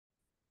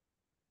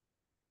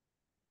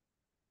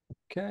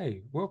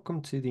Okay,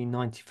 welcome to the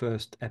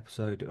 91st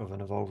episode of an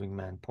Evolving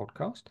Man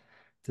podcast.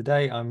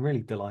 Today, I'm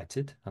really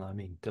delighted, and I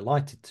mean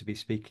delighted to be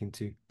speaking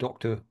to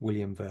Dr.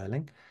 William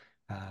Verling.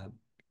 Uh,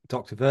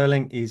 Dr.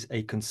 Verling is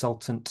a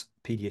consultant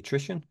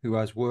pediatrician who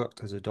has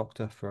worked as a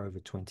doctor for over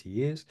 20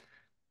 years.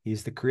 He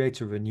is the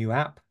creator of a new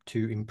app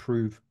to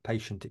improve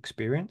patient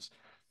experience,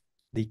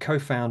 the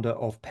co-founder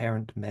of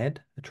ParentMed,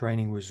 a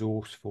training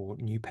resource for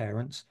new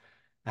parents,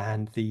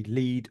 and the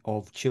lead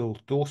of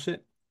Chilled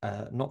Dorset,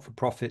 a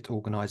not-for-profit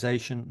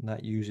organisation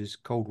that uses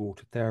cold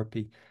water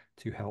therapy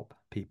to help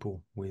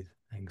people with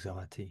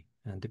anxiety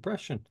and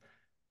depression.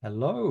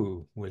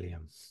 Hello,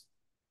 William.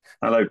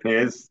 Hello,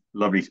 Piers.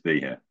 Lovely to be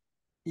here.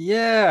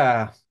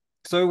 Yeah.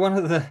 So one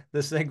of the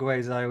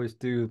segues I always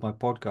do with my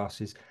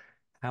podcast is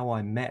how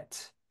I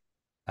met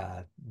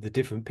the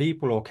different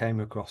people or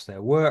came across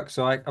their work.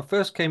 So I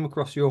first came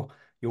across your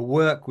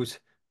work was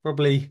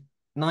probably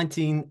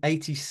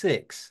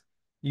 1986.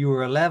 You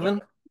were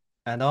 11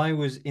 and I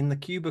was in the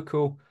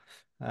cubicle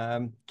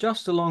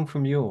just along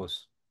from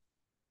yours.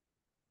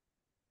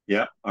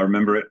 Yeah, I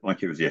remember it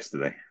like it was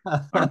yesterday.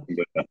 I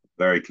remember that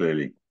very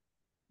clearly.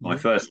 My Yeah.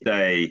 first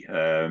day,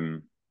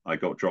 I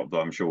got dropped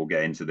off. I'm sure we'll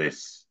get into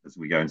this as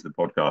we go into the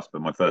podcast,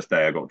 but my first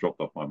day, I got dropped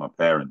off by my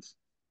parents.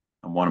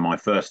 And one of my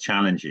first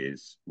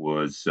challenges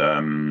was,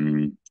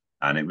 and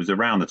it was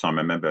around the time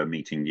I remember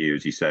meeting you,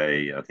 as you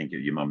say, I think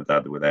your mum and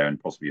dad that were there, and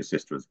possibly your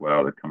sister as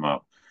well, had come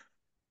up.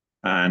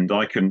 And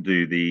I couldn't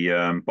do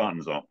the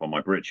buttons up on my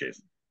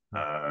breeches.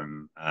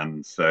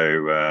 And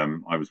so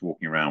I was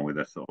walking around with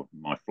a sort of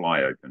my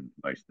fly open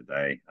most of the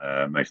day,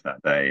 most of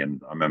that day,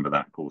 and I remember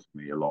that caused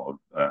me a lot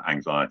of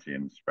anxiety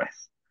and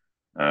stress,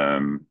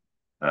 um,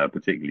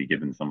 particularly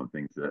given some of the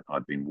things that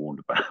I'd been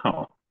warned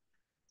about.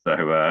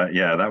 So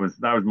yeah, that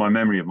was my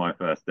memory of my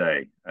first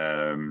day,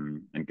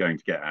 and going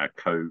to get our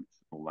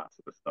coats, all that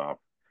sort of stuff,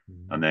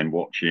 and Mhm. then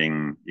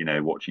watching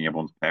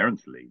everyone's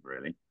parents leave,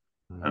 really.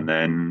 And Mhm.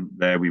 then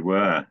there we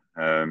were,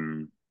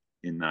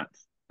 in that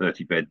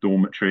 30-bed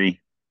dormitory. It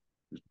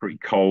was pretty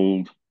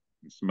cold.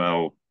 You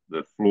smell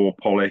the floor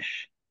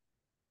polish,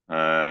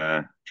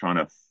 trying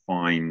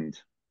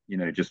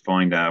to just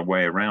find our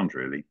way around,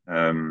 really.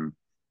 As Mhm.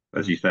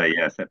 you say,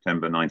 yeah,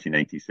 September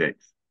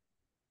 1986.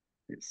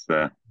 It's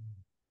How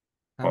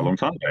quite a long long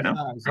time ago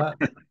ago was now.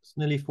 that? It's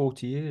nearly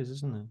 40 years,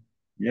 isn't it?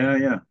 Yeah,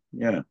 yeah,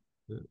 yeah.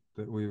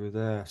 That we were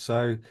there.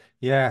 So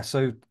yeah,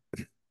 so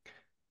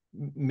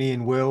me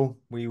and Will,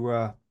 we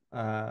were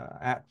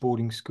at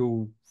boarding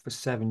school for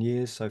 7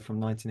 years, so from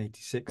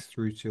 1986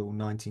 through till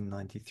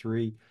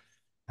 1993.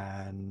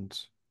 And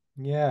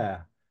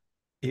yeah,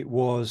 it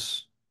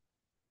was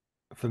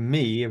for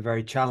me a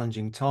very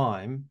challenging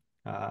time.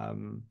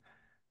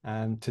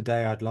 And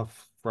today I'd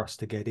love for us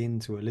to get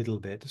into a little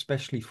bit,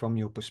 especially from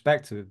your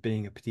perspective of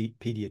being a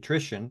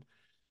pediatrician,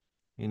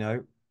 you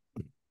know,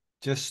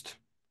 just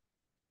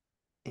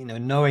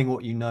knowing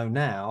what you know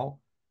now.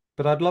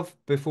 But I'd love,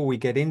 before we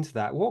get into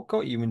that, what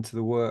got you into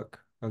the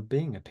work of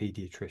being a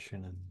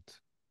pediatrician and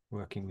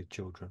working with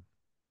children?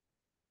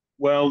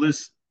 Well,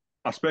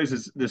 I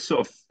suppose there's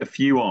sort of a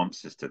few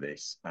answers to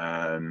this.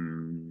 I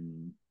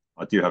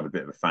do have a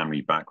bit of a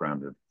family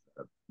background of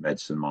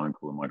medicine, my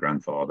uncle and my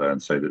grandfather,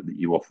 and so that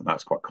you often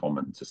that's quite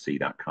common to see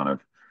that kind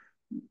of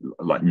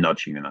like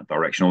nudging in that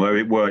direction. Although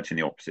it worked in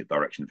the opposite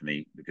direction for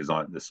me because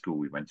the school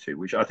we went to,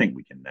 which I think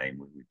we can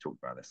name, we've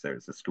talked about this. There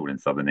was a school in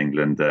southern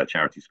England, a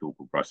charity school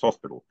called Christ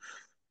Hospital.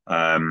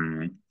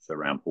 It's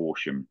around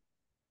Horsham.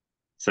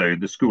 So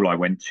the school I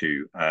went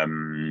to,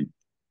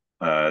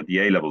 the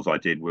A levels I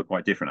did were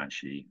quite different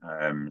actually.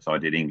 So I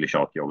did English,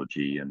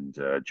 archaeology, and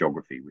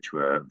geography, which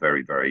were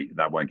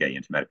that won't get you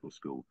into medical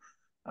school.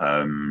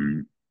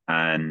 And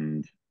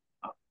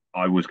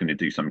I was going to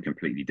do something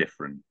completely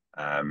different.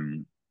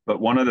 But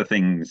one of the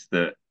things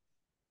that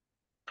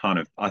kind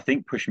of I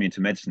think pushed me into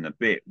medicine a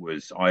bit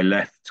was I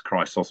left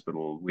Christ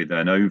Hospital with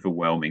an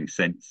overwhelming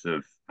sense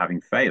of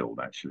having failed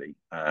actually,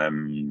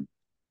 and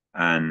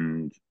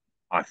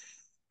I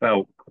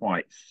felt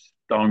quite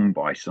stung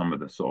by some of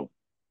the sort of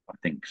I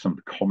think some of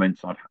the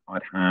comments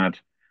I'd had,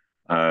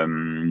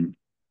 um,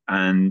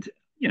 and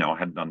I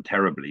hadn't done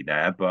terribly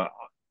there, but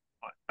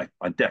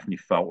I definitely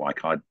felt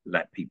like I'd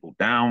let people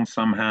down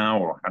somehow,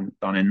 or I hadn't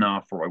done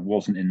enough, or I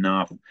wasn't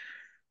enough.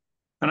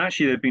 And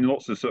actually, there've been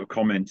lots of sort of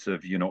comments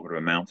of you're not going to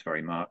amount to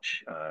very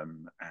much.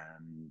 And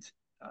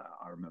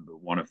I remember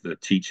one of the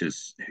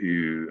teachers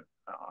who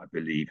I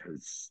believe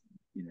has,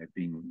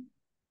 been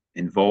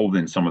involved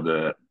in some of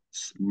the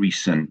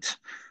recent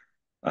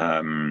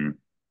um,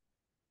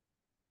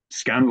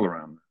 scandal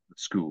around the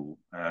school.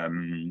 I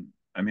mean,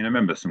 I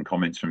remember some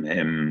comments from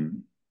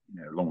him,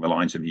 along the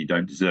lines of "You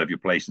don't deserve your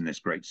place in this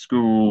great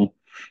school."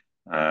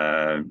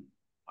 Uh,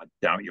 I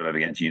doubt you'll ever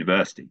get into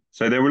university.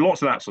 So there were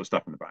lots of that sort of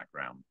stuff in the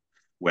background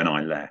when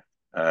I left,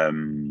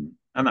 and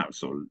that was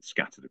sort of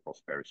scattered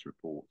across various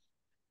reports.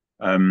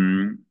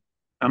 Um,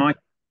 and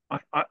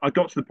I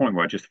got to the point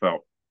where I just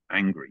felt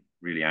angry,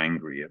 really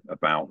angry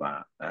about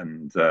that,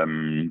 and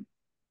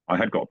I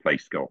had got a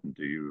place to go off and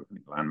do I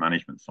think land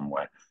management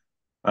somewhere,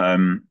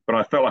 but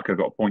I felt like I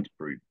got a point to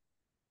prove.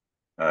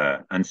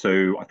 And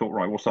so I thought,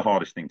 right, what's the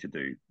hardest thing to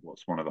do?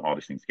 What's one of the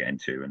hardest things to get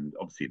into? And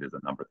obviously, there's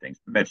a number of things.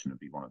 But medicine would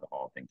be one of the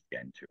hard things to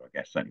get into, I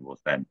guess, certainly was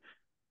then.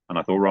 And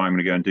I thought, right, I'm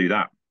going to go and do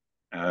that.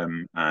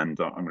 And I'm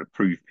going to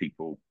prove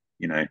people,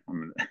 I'm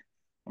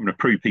going to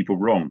prove people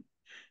wrong.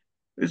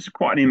 It's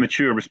quite an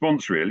immature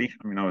response, really.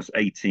 I mean, I was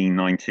 18,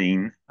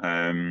 19,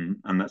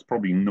 and that's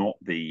probably not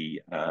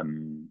the,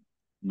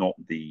 not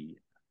the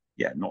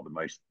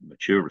most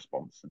mature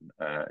response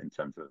in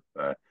terms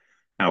of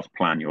how to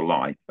plan your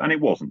life. And it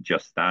wasn't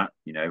just that.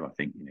 I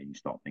think you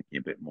start thinking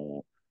a bit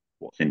more.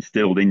 What's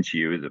instilled into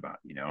you is about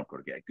I've got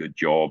to get a good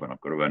job and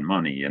I've got to earn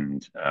money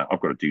and I've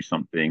got to do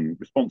something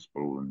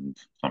responsible and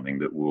something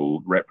that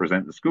will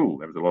represent the school.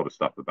 There was a lot of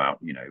stuff about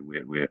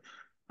we're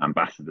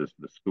ambassadors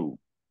for the school.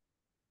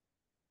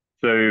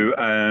 So,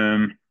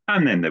 and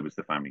then there was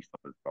the family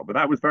stuff as well, but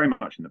that was very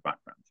much in the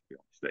background, to be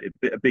honest.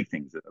 A big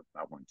things that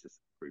I wanted to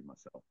prove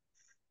myself.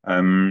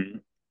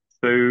 Um,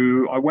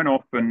 so I went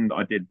off and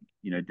I did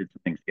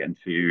some things to get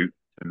into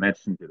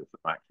medicine, did a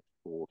sabbatical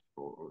course,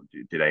 or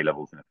did A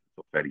levels in a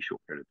sort of fairly short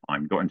period of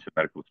time, got into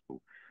medical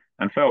school,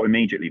 and felt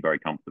immediately very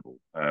comfortable.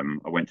 I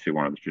went to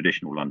one of the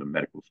traditional London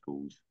medical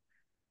schools,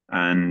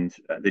 and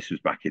this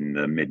was back in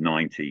the mid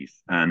 90s,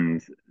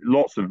 and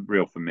lots of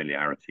real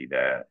familiarity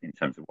there in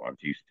terms of what I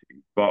was used to,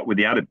 but with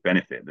the added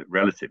benefit that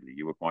relatively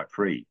you were quite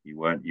free. You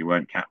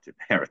weren't captive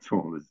there at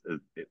all, as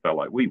it felt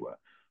like we were.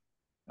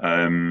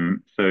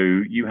 So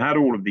you had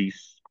all of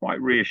these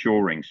quite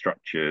reassuring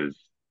structures,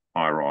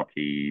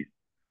 hierarchies,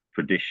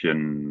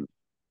 traditions,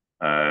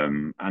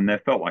 and there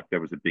felt like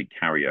there was a big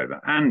carryover.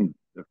 And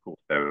of course,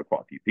 there were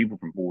quite a few people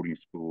from boarding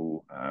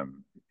school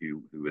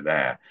who were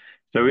there.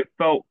 So it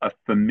felt a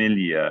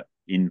familiar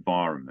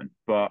environment,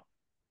 but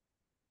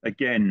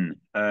again,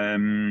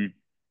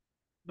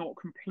 not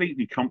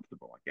completely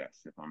comfortable, I guess,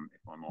 if I'm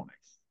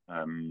honest.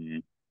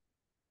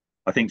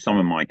 I think some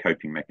of my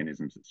coping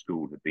mechanisms at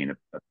school have been a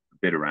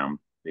bit around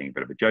being a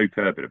bit of a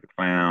joker, a bit of a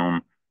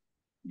clown,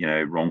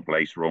 wrong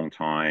place, wrong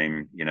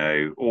time,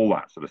 all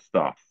that sort of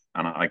stuff.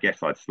 And I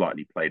guess I'd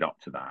slightly played up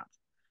to that.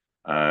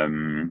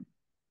 Um,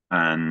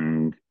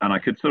 and I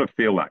could sort of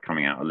feel that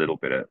coming out a little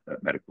bit at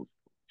medical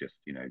school, just,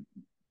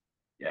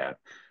 yeah,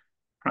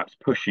 perhaps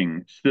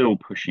still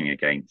pushing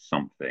against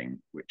something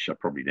which I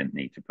probably didn't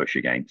need to push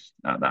against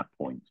at that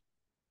point.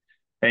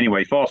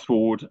 Anyway, fast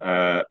forward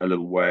a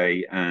little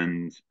way,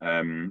 and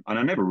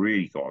I never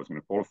really thought I was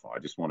going to qualify. I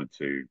just wanted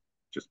to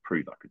just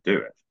prove I could do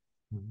it.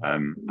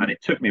 Mhm. And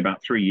it took me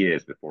about 3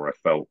 years before I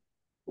felt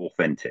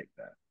authentic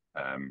there.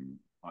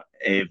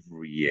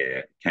 Every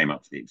year came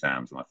up to the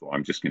exams, and I thought,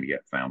 I'm just going to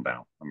get found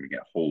out. I'm going to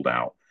get hauled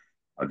out.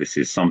 This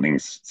is something.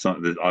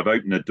 I've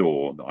opened a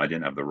door that I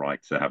didn't have the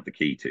right to have the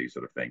key to,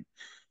 sort of thing.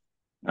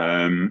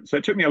 So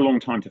it took me a long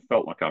time to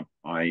felt like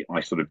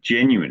I sort of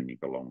genuinely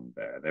belonged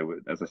there. There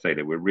were, as I say,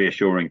 there were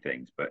reassuring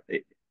things, but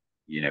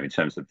in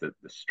terms of the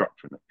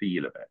structure and the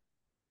feel of it.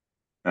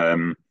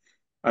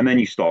 And then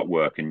you start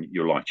work and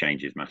your life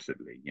changes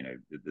massively.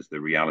 There's the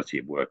reality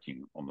of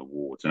working on the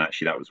wards, and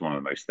actually that was one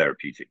of the most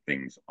therapeutic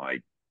things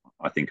I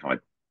think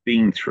I've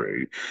been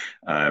through.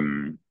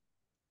 And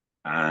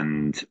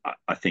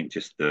I think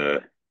just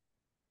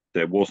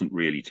there wasn't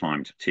really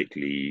time to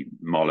particularly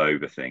mull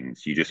over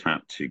things. You just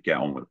had to get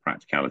on with the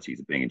practicalities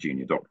of being a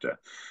junior doctor.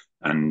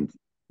 And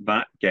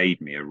that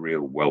gave me a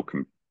real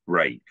welcome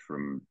break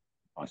from,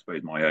 I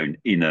suppose, my own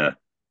inner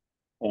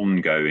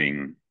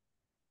ongoing,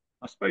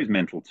 I suppose,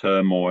 mental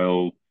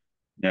turmoil,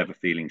 never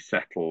feeling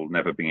settled,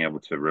 never being able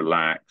to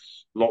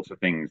relax, lots of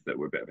things that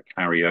were a bit of a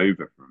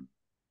carryover from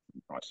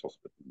Christ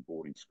Hospital and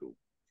boarding school.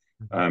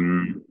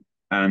 Mhm.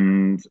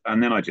 And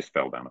then I just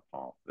fell down a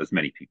path, as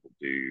many people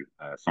do.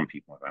 Some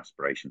people have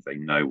aspirations; they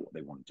know what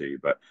they want to do.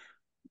 But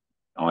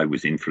I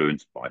was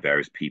influenced by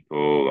various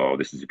people. Oh,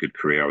 this is a good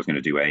career. I was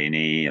going to do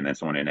A&E, and then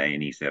someone in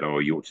A&E said, "Oh,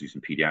 you ought to do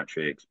some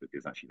pediatrics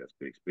because actually that's a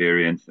good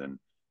experience." And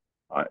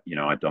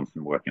I'd done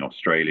some work in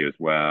Australia as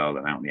well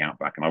and out in the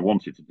outback, and I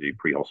wanted to do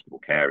pre-hospital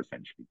care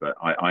essentially, but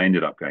I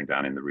ended up going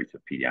down in the route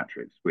of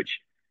pediatrics,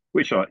 which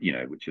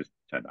has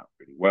turned out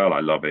really well. I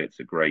love it. It's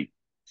a great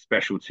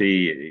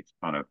specialty. It's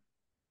kind of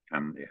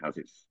it has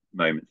its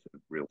moments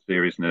of real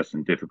seriousness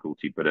and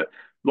difficulty, but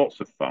lots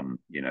of fun.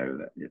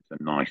 It's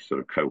a nice sort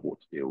of cohort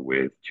to deal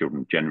with.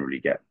 Children generally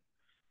get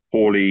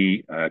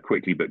poorly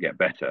quickly, but get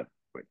better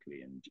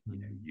quickly, and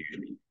Mhm.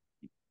 usually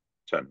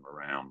turn them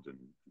around, and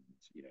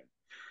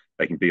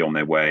they can be on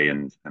their way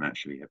and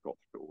actually have got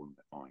through it all and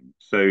they're fine.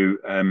 So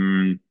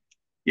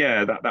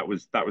yeah, that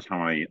was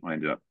how I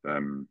ended up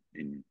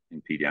in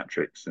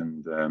pediatrics,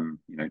 and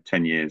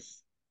 10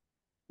 years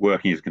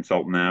working as a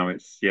consultant now.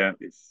 It's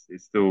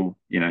still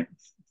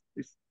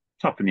it's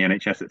tough in the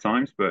NHS at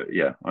times, but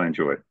yeah, I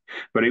enjoy it.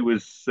 But it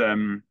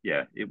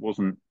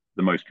wasn't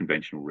the most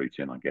conventional route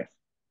in, I guess.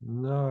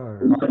 No,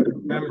 I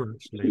remember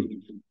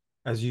actually,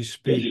 as you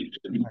speak,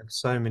 I have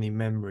so many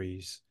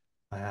memories.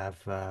 I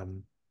have,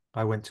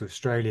 I went to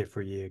Australia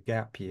for a year,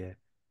 gap year,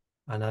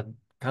 and I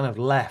kind of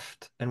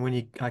left. And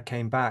when I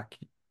came back,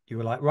 you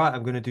were like, right,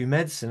 I'm going to do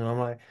medicine. And I'm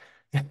like,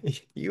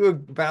 you were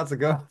about to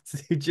go to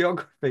do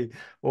geography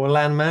or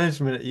land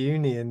management at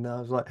uni, and I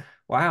was like,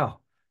 wow.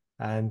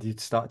 And you'd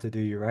start to do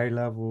your A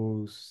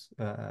levels,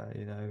 and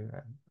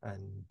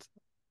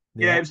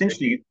Yeah, yeah, it was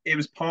interesting. It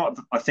was part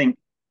of, I think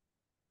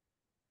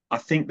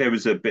there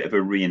was a bit of a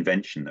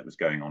reinvention that was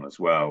going on as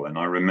well. And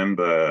I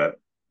remember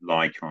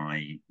like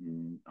I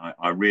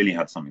really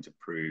had something to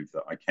prove,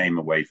 that I came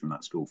away from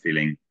that school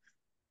feeling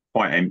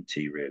quite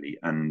empty, really.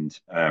 And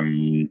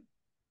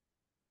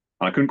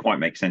I couldn't quite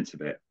make sense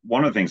of it.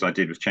 One of the things I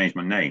did was change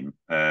my name,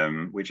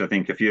 which I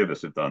think a few of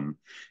us have done.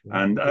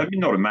 And I mean,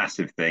 not a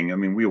massive thing. I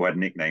mean, we all had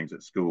nicknames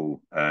at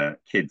school.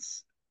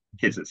 Kids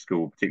at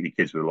school, particularly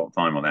kids with a lot of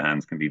time on their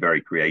hands, can be very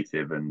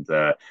creative, and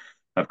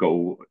I've got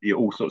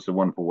all sorts of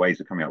wonderful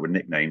ways of coming up with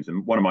nicknames.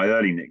 And one of my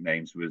early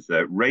nicknames was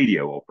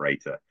radio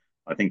operator.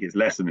 I think it's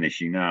less of an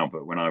issue now,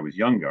 but when I was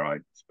younger, I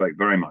spoke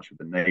very much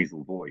with a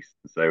nasal voice.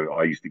 So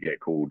I used to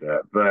get called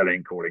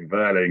Verling, calling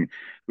Verling,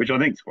 which I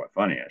think is quite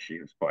funny, actually.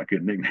 It was quite a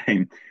good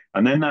nickname.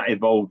 And then that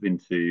evolved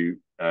into,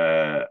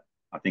 I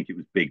think it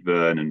was Big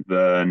Vern and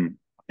Vern,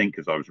 I think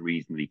because I was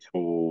reasonably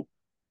tall,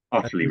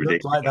 utterly you look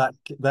ridiculous.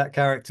 like that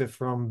character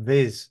from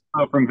Viz.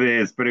 Oh, from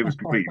Piers, but it was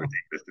completely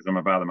ridiculous because I'm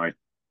about the most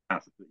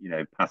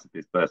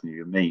pacifist person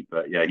you can meet.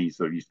 But yeah, he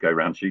sort of used to go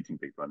around shooting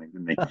people, I think,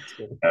 didn't he? That's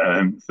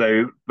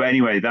good. But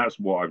anyway, that's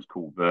what I was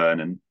called, Vern.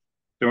 And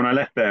so when I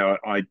left there,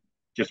 I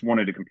just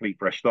wanted a complete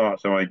fresh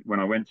start. So when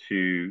I went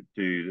to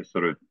do the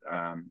sort of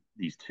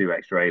these two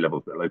extra A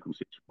levels at a local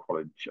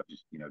college, I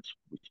just,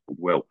 was called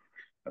Will.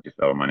 I just,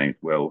 oh, my name's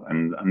Will.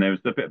 And there was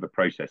a bit of a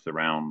process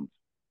around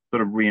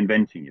sort of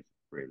reinventing yourself,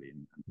 really,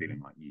 and feeling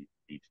like you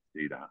need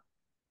to do that.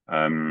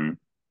 Um,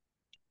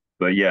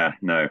 but yeah,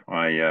 no,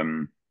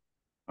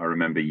 I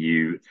remember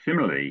you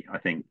similarly. I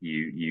think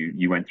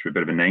you went through a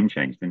bit of a name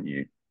change, didn't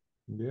you?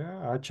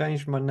 Yeah, I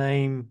changed my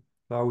name.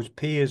 I was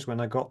Piers when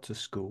I got to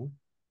school,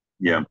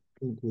 and Yeah, I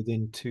think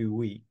within 2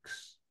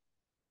 weeks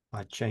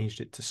I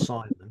changed it to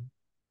Simon,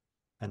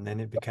 and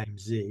then it became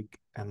Zig,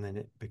 and then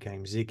it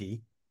became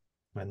Ziggy,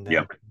 and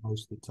yeah, then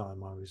most of the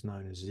time I was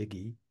known as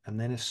Ziggy. And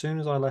then as soon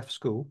as I left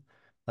school,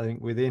 I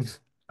think within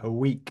a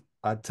week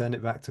I'd turned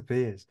it back to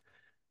Piers.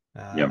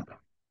 yeah. Uh,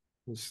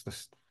 it's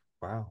just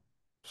wow,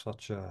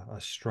 such a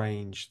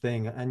strange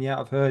thing. And yeah,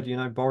 I've heard,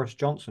 Boris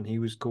Johnson, he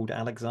was called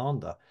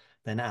Alexander,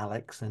 then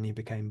Alex, and he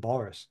became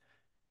Boris.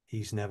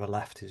 He's never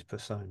left his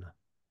persona.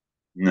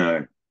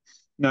 No,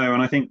 no,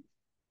 and I think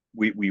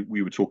we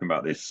were talking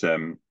about this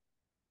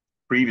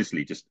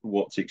previously. Just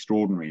what's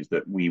extraordinary is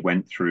that we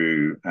went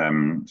through.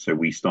 So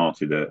we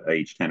started at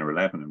age 10 or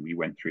 11, and we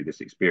went through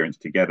this experience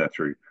together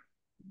through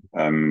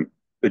um,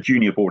 a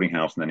junior boarding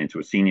house and then into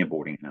a senior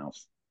boarding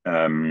house.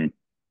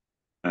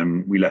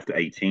 And we left at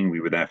 18. We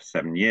were there for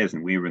 7 years,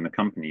 and we were in the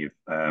company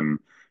of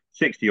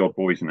 60 odd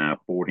boys in our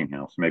boarding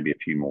house, maybe a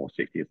few more,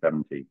 60 or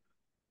 70.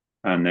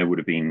 And there would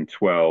have been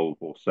 12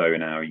 or so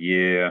in our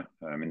year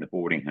in the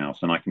boarding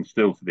house. And I can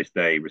still to this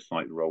day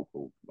recite the roll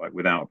call, like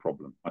without a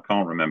problem. I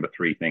can't remember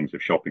three things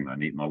of shopping that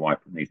my wife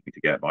needs me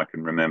to get, but I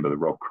can remember the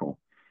roll call.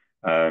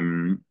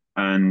 And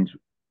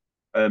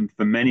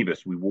for many of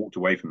us, we walked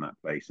away from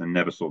that place and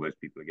never saw those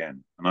people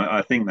again. And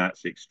I think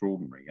that's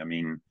extraordinary. I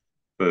mean,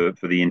 for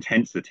the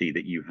intensity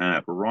that you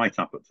have right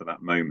up to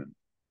that moment,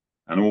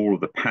 and all of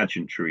the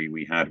pageantry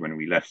we had when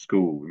we left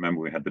school.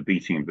 Remember, we had the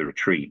beating of the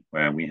retreat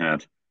where we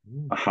had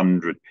Mm.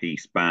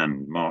 100-piece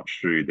band march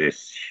through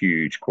this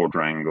huge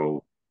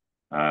quadrangle.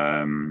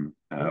 Yeah,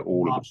 All of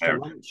the march to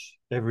parents. lunch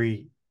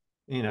every,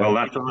 you Well, know.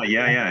 that's right.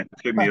 Yeah, yeah. It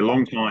took me a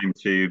long time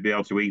to be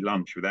able to eat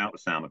lunch without the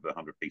sound of the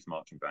 100-piece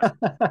marching band.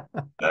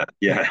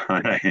 Yeah,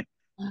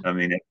 I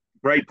mean,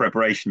 great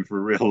preparation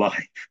for real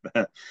life.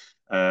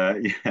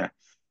 Yeah.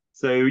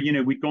 So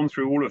we'd gone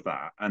through all of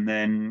that, and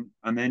then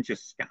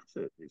just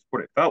scattered. It's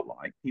what it felt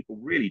like. People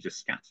really just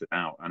scattered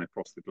out and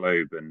across the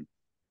globe, and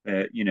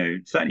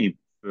certainly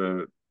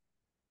yeah,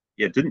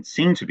 it didn't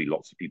seem to be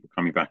lots of people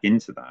coming back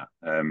into that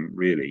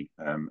really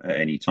at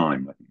any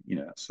time. I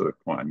think that's sort of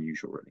quite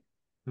unusual, really.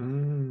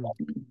 Mm.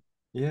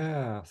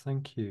 Yeah,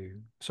 thank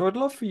you. So I'd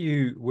love for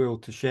you, Will,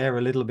 to share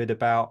a little bit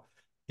about,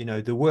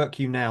 the work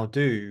you now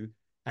do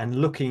and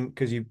looking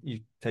because you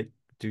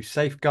do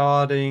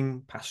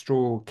safeguarding,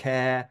 pastoral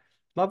care.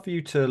 Love for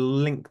you to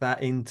link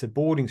that into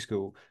boarding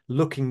school,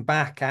 looking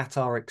back at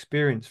our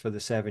experience for the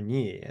 7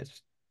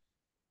 years.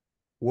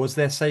 Was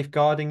there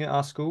safeguarding at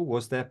our school?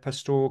 Was there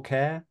pastoral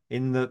care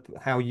in the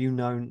how you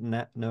know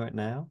it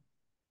now?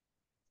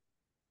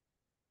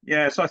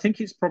 Yeah, so I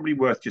think it's probably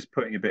worth just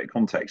putting a bit of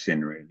context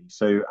in, really.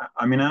 So,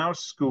 I mean, our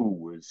school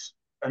was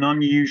an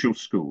unusual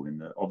school in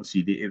that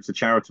obviously it was a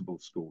charitable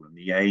school, and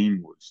the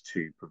aim was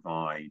to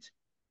provide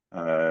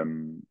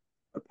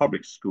a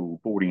public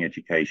school boarding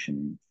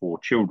education for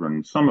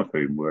children, some of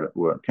whom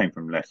came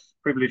from less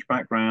privileged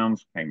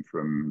backgrounds, came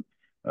from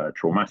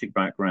traumatic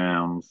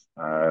backgrounds,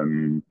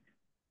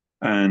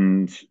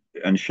 and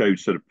showed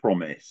sort of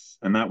promise.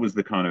 And that was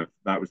the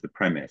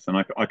premise. And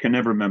I can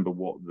never remember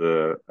what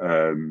the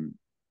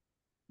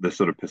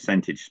sort of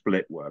percentage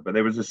split were, but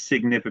there was a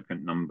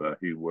significant number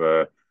who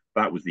were,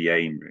 that was the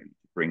aim, really,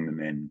 to bring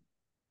them in.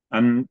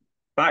 And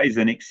that is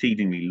an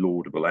exceedingly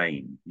laudable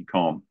aim. You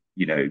can't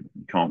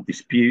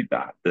dispute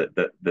that.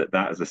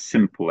 That as a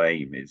simple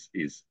aim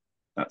is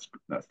that's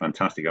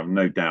fantastic. I've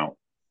no doubt,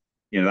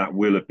 that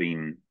will have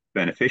been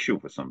beneficial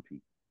for some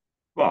people.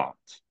 But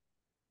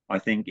I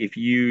think if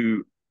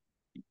you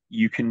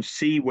can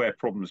see where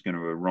problems are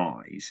going to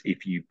arise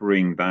if you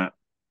bring that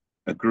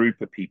a group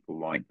of people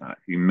like that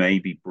who may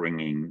be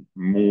bringing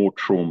more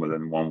trauma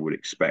than one would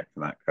expect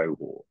for that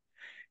cohort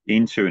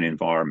into an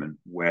environment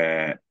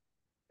where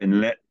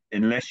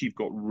unless you've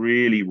got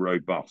really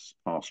robust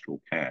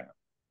pastoral care,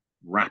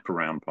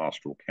 wraparound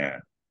pastoral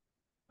care,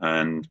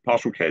 and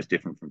pastoral care is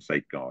different from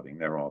safeguarding.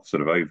 There are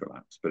sort of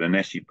overlaps, but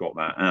unless you've got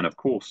that, and of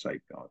course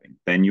safeguarding,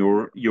 then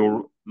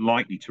you're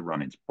likely to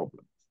run into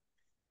problems.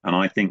 And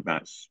I think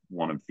that's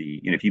one of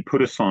if you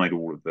put aside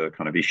all of the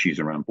kind of issues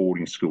around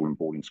boarding school and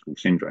boarding school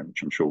syndrome,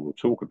 which I'm sure we'll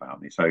talk about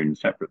in its own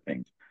separate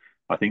things,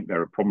 I think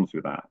there are problems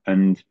with that.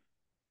 And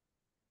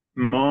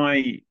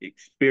my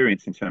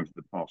experience in terms of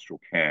the pastoral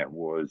care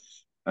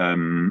was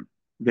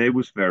there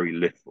was very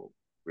little,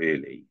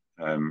 really.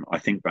 I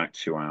think back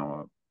to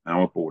our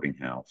boarding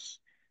house,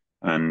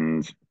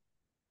 and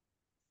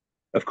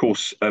of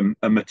course,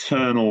 a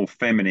maternal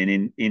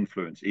feminine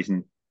influence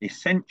isn't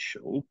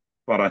essential,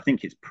 but I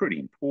think it's pretty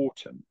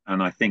important.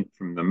 And I think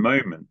from the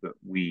moment that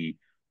we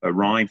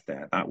arrived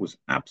there, that was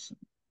absent.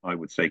 I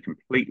would say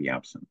completely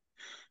absent.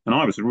 And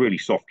I was a really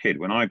soft kid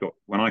when I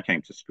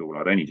came to school.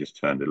 I'd only just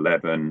turned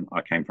 11.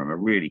 I came from a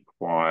really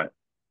quiet,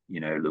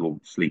 little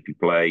sleepy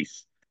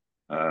place.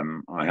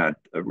 I had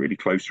a really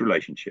close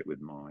relationship with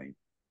my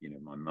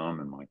mum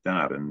and my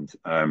dad,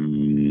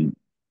 and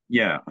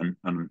yeah,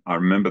 and I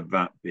remember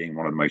that being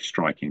one of the most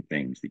striking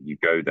things, that you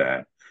go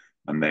there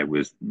and there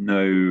was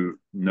no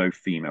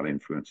female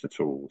influence at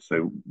all.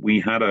 So we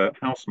had a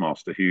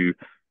housemaster who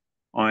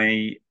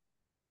I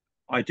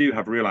I do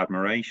have real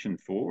admiration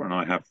for, and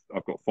I've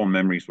got fond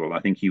memories for. I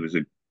think he was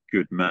a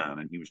good man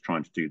and he was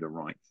trying to do the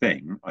right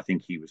thing. I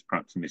think he was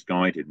perhaps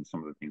misguided in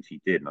some of the things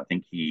he did, and I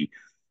think he,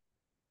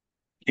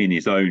 in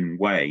his own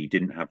way,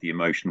 didn't have the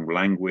emotional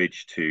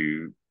language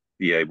to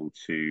be able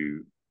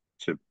to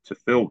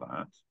fill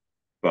that.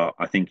 But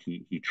I think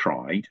he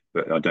tried,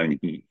 but I don't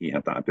think he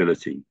had that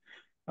ability.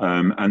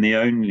 And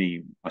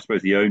I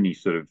suppose, the only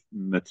sort of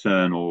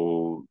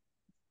maternal,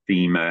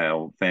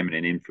 female,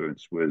 feminine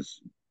influence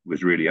was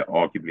really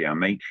arguably our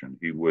matron,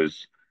 who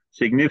was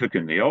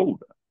significantly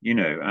older,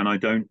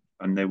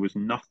 and there was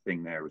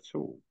nothing there at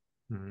all.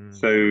 Mm.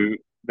 So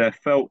there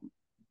felt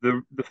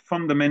the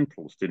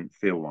fundamentals didn't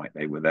feel like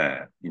they were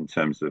there in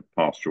terms of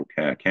pastoral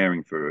care,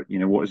 caring for,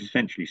 what is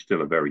essentially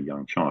still a very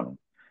young child.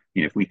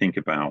 If we think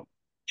about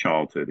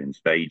childhood in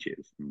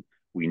stages, and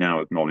we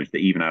now acknowledge that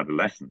even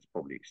adolescence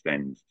probably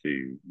extends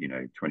to,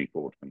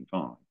 24,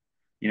 25.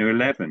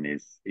 11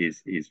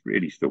 is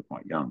really still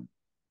quite young.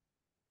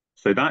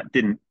 So that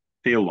didn't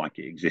feel like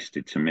it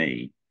existed to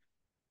me.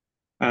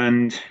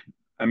 And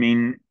I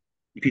mean,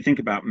 if you think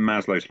about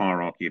Maslow's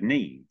hierarchy of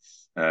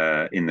needs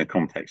in the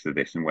context of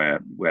this, and where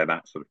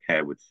that sort of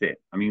care would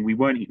sit, I mean, we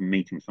weren't even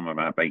meeting some of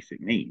our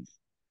basic needs.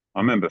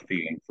 I remember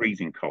feeling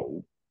freezing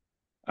cold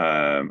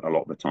a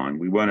lot of the time.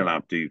 We weren't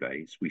allowed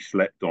duvets. We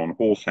slept on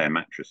horsehair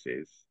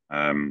mattresses,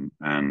 and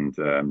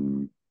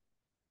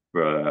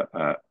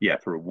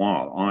for a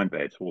while, iron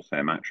beds,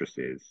 horsehair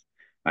mattresses.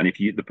 And if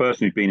the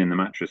person who'd been in the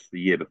mattress the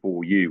year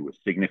before you was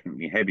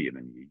significantly heavier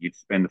than you, you'd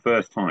spend the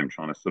first time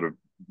trying to sort of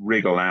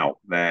wriggle out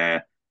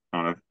their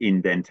kind of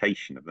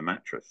indentation of the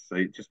mattress. So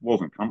it just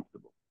wasn't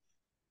comfortable.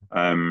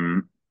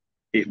 Um,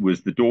 the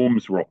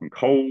dorms were often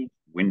cold,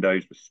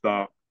 windows were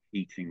stuck,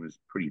 heating was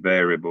pretty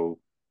variable.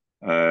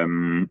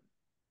 You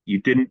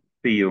didn't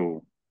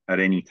feel at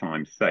any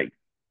time safe.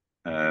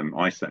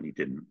 I certainly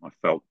didn't. I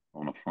felt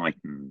on a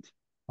heightened.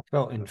 I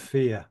felt in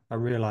fear. I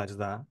realized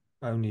that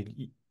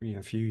only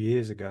a few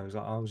years ago. It was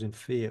like I was in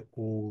fear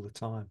all the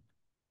time.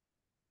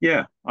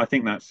 Yeah, I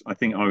think I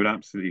would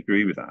absolutely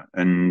agree with that.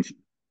 And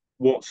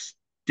what's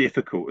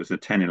difficult as a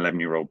 10,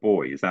 11-year-old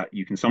boy is that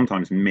you can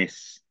sometimes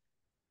miss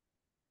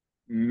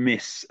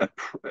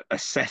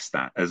assess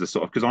that as a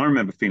sort of, because I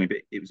remember feeling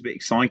it was a bit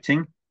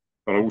exciting,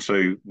 but I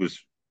also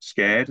was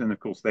scared. And of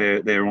course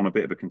they're on a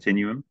bit of a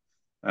continuum.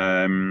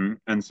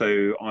 And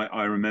so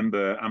I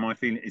remember, am I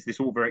feeling, is this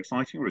all very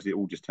exciting or is it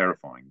all just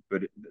terrifying?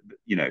 But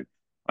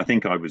I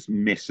think I was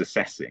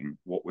misassessing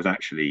what was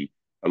actually,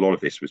 a lot of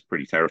this was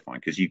pretty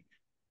terrifying, because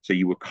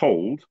you were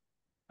cold,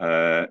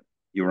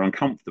 you were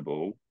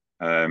uncomfortable,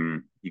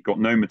 you got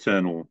no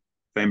maternal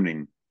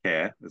feminine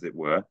care, as it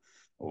were,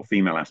 or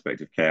female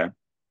aspect of care.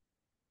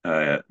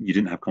 You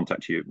didn't have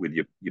contact with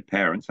your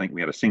parents. I think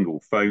we had a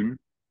single phone,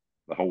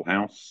 the whole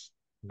house,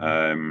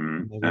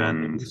 Mm. Everyone would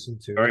and listen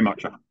to very it.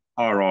 much a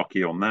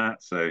hierarchy on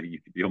that. So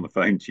you could be on the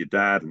phone to your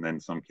dad, and then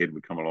some kid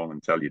would come along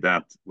and tell your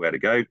dad where to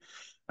go.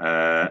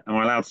 Am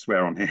I allowed to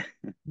swear on here?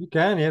 You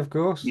can, yeah, of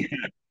course.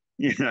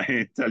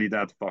 Yeah, tell your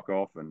dad to fuck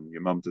off and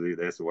your mum to do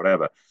this or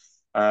whatever.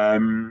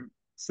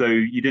 So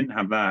you didn't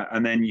have that.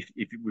 And then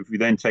if we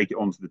then take it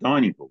onto the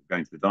dining hall,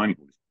 going to the dining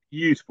hall, this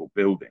beautiful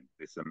building,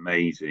 this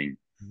amazing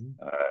Mhm.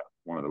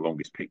 one of the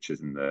longest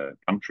pictures in the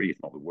country, if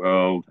not the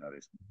world.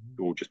 This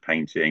gorgeous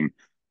painting.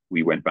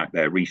 We went back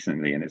there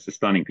recently, and it's a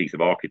stunning piece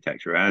of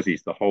architecture, as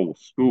is the whole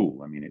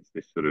school. I mean, it's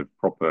this sort of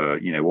proper,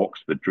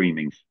 Oxford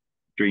dreaming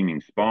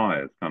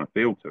spires kind of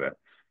feel to it.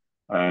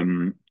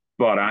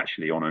 But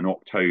actually, on an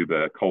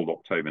cold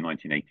October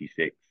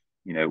 1986,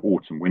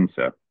 autumn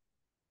winter,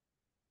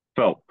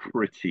 felt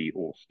pretty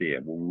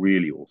austere, well,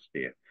 really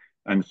austere.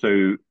 And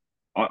so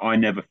I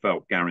never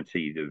felt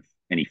guaranteed of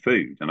any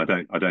food. And I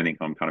don't think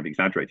I'm kind of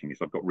exaggerating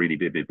this. I've got really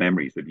vivid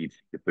memories of you'd see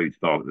the food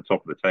start at the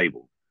top of the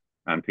table,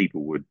 and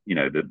people would,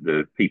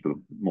 the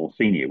people more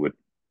senior would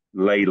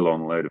ladle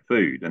on a load of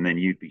food, and then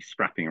you'd be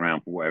scrapping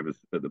around for whatever's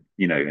at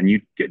and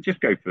you'd just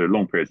go for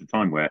long periods of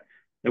time where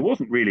there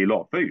wasn't really a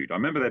lot of food. I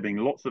remember there being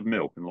lots of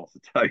milk and lots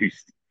of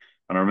toast,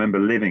 and I remember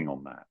living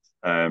on that.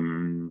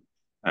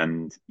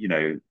 And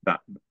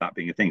that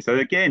being a thing. So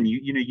again,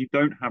 you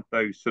don't have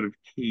those sort of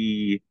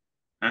key,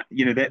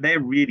 they're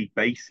really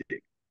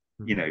basic,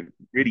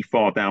 really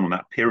far down on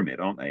that pyramid,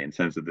 aren't they, in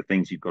terms of the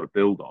things you've got to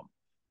build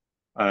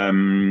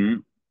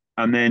on.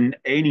 And then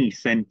any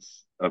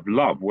sense of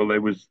love, well,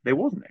 there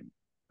wasn't any.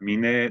 I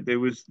mean, there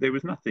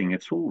was nothing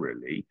at all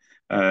really.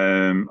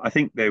 I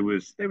think there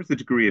was the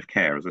degree of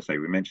care, as I say.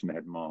 We mentioned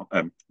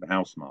the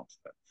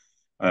housemaster,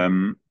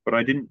 but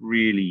I didn't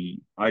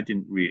really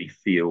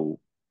feel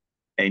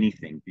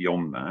anything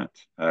beyond that.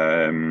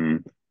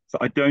 So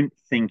I don't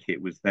think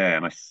it was there,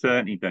 and I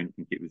certainly don't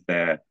think it was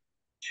there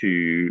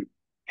to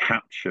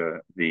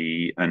capture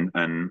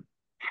and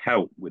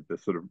help with the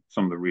sort of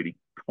some of the really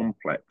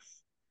complex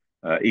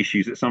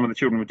issues that some of the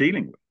children were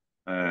dealing with.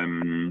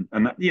 And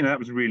that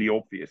was really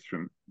obvious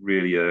from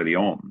really early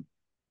on.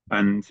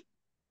 And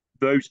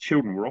those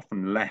children were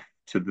often left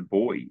to the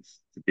boys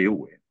to deal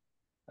with.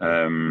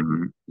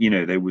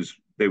 There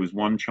was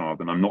one child,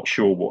 and I'm not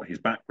sure what his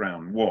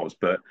background was,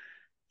 but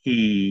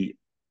he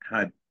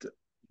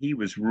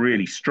was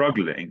really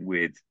struggling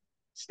with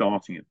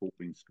starting at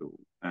boarding school,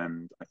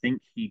 and I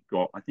think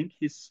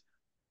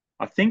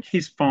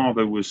his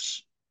father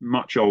was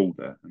much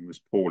older and was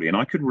poorly, and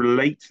I could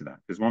relate to that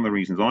because one of the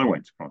reasons I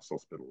went to Christ's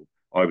Hospital,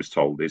 I was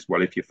told is,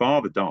 well, if your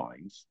father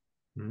dies,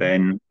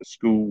 then the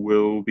school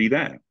will be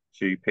there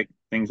to pick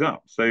things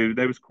up. So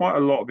there was quite a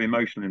lot of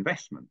emotional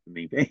investment for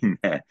me being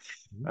there.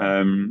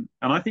 And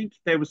I think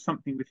there was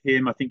something with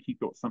him. I think he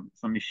got some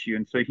issue.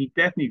 And so he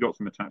definitely got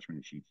some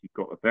attachment issues. He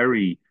got a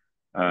very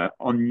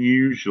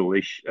unusual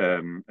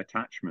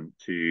attachment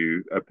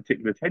to a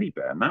particular teddy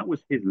bear. And that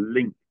was his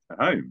link to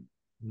home.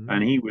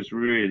 And he was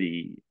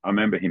really, I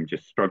remember him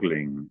just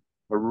struggling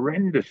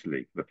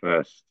horrendously for the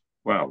first,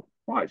 well,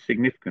 quite a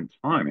significant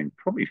time, in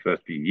probably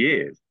first few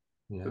years.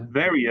 But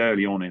very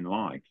early on in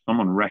life,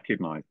 someone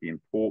recognized the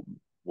importance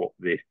of what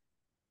this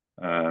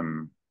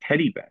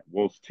teddy bear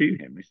was to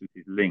him. This is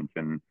his link.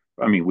 And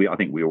I mean, I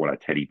think we all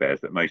had teddy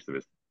bears that most of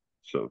us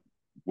sort of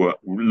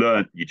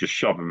learned. You just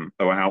shove them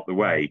out the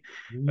way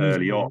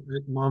early on.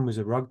 Mine was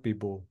a rugby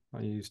ball.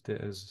 I used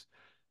it as,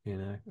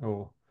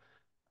 or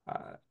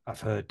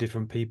I've heard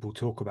different people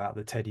talk about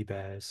the teddy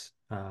bears.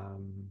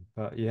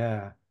 But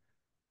yeah.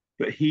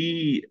 But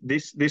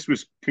this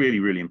was clearly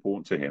really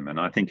important to him, and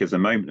I think as a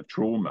moment of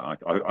trauma,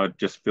 I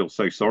just feel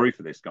so sorry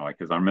for this guy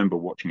because I remember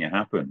watching it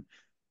happen,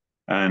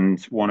 and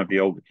one of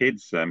the older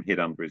kids hid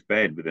under his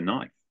bed with a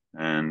knife,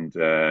 and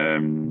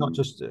Not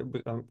just,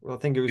 I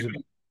think it was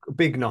a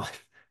big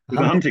knife. with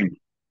a hunting.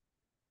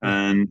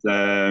 And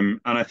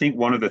I think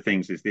one of the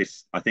things is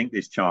this. I think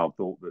this child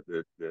thought that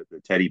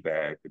the teddy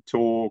bear could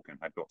talk and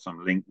had got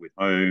some link with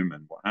home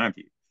and what have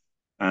you.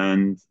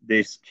 And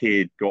this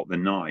kid got the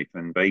knife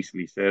and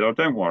basically said, "Oh,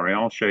 don't worry,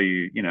 I'll show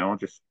you. I'll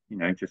just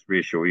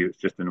reassure you, it's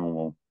just a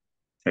normal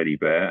teddy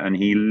bear." And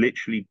he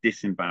literally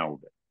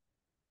disemboweled it.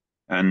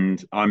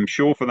 And I'm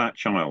sure for that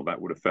child,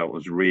 that would have felt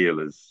as real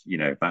as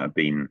if that had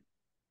been,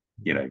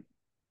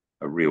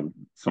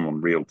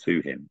 someone real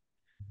to him.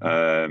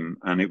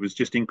 And it was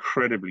just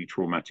incredibly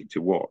traumatic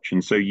to watch.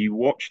 And so you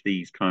watch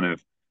these kind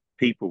of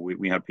people.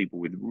 We had people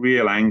with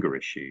real anger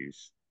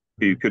issues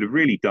who could have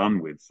really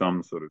done with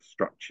some sort of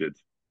structured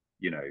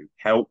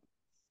help.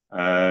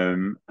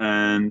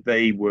 And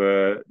they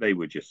were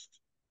just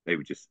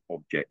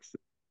objects of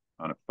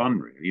kind of fun,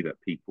 really, that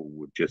people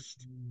would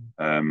just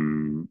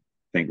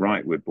think,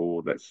 right, we're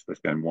bored, let's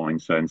go and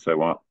wind so and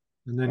so up.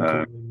 And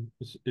then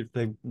if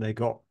they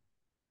got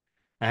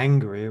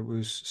angry, it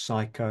was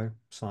psycho,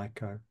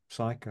 psycho,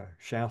 psycho,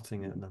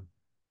 shouting at them.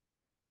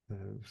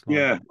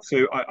 Yeah,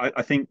 so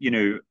I think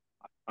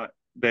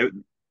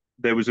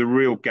there was a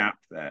real gap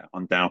there,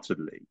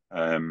 undoubtedly.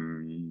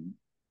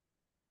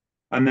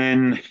 And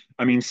then,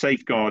 I mean,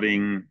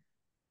 safeguarding.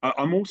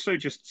 I'm also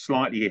just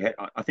slightly.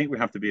 I think we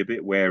have to be a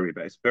bit wary,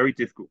 but it's very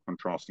difficult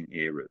contrasting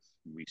eras.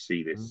 We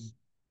see this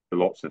for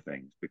lots of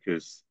things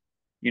because,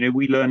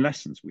 we learn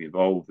lessons. We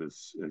evolve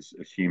as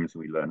humans.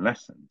 We learn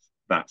lessons.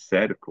 That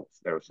said, of course,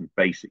 there are some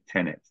basic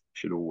tenets that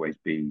should always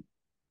be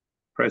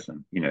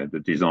present.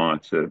 The desire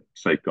to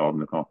safeguard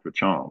and look after a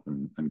child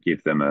and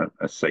give them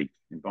a safe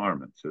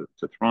environment to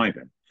thrive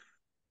in.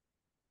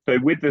 So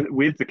with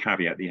the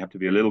caveat that you have to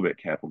be a little bit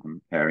careful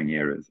comparing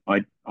eras,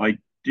 I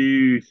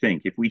do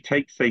think if we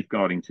take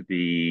safeguarding to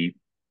be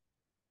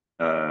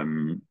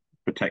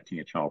protecting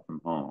a child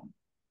from harm,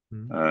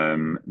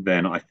 Mm,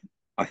 then I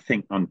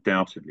think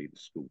undoubtedly the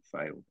school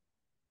failed.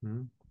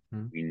 mm,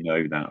 mm, We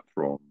know that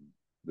from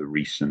the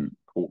recent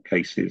court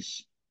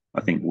cases.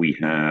 I mm, think we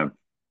have,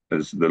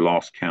 as the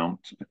last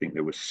count, I think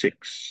there were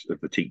six of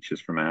the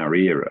teachers from our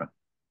era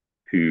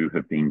who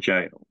have been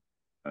jailed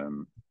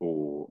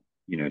for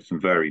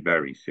some very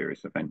very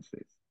serious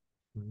offences.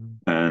 mm,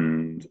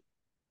 And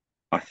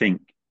I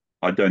think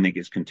I don't think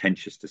it's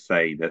contentious to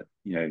say that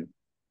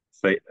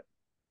say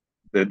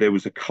that there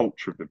was a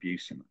culture of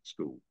abuse in that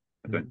school.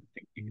 I don't mm,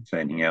 think you mm, could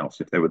say anything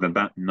else if there were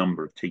that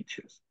number of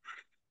teachers.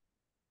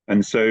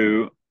 And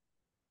so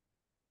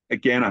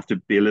again, I have to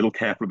be a little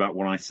careful about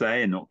what I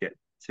say and not get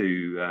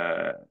too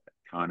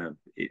kind of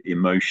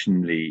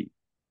emotionally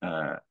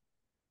uh,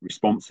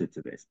 responsive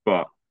to this.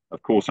 But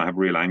of course, I have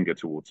real anger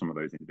towards some of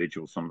those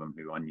individuals, some of them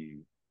who I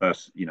knew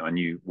first, I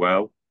knew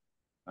well.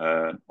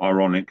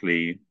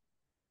 Ironically,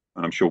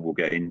 and I'm sure we'll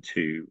get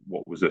into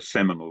what was a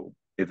seminal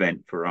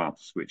event for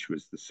us, which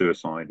was the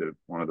suicide of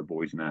one of the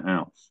boys in our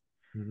house.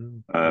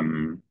 mm,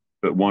 Um,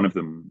 but one of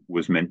them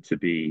was meant to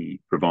be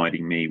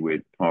providing me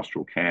with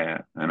pastoral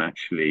care, and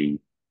actually,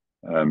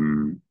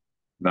 um,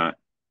 that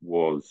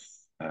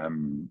was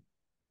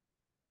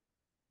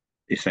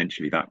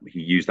essentially that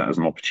he used that as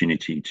an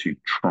opportunity to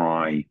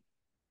try,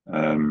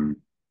 um,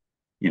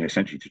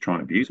 essentially to try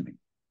and abuse me,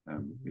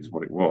 is mm,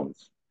 what it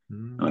was.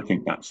 And I mm,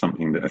 think that's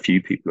something that a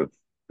few people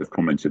have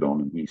commented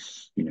on,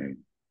 and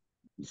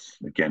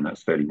again,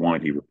 that's fairly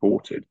widely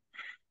reported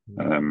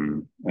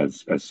mm.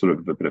 as sort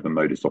of a bit of a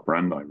modus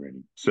operandi,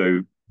 really.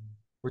 So,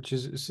 Which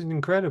is it's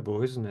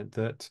incredible, isn't it,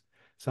 that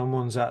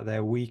someone's at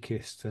their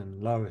weakest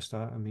and lowest.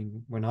 I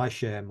mean, when I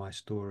share my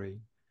story,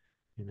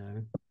 you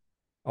know,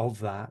 of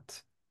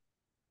that,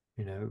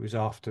 it was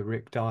after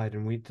Rick died,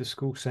 and the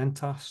school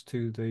sent us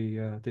to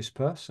this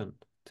person,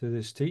 to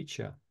this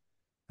teacher.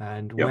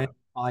 And yeah, when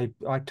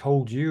I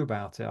told you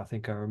about it, I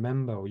think I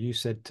remember, or you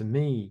said to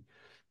me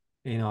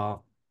in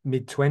our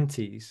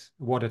mid-20s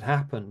what had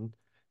happened,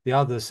 the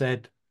other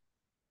said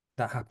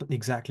that happened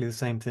exactly the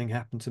same thing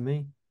happened to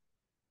me.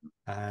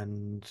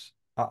 And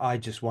I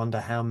just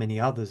wonder how many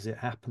others it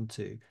happened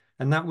to.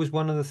 And that was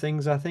one of the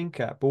things I think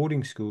at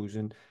boarding schools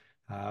and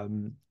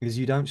is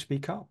you don't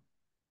speak up.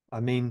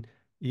 I mean,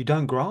 you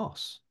don't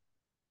grass.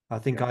 I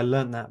think yeah, I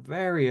learned that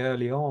very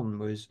early on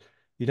was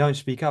you don't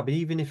speak up,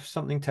 even if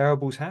something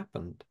terrible's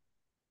happened.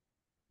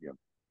 yeah,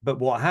 But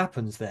what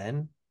happens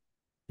then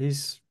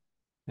is,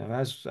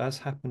 as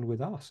happened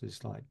with us,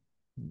 is like,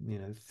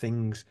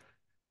 things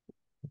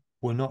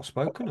were not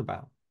spoken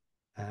about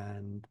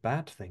and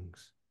bad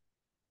things.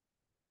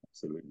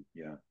 absolutely,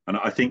 yeah. And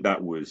I think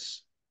that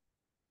was,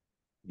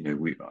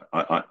 we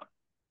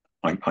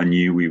I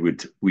knew we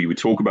would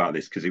talk about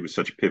this because it was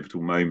such a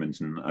pivotal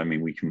moment, and I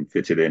mean we can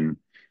fit it in.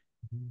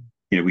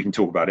 We can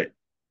talk about it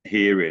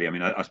here really. I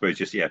mean, I suppose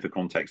just for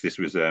context, this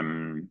was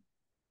I'm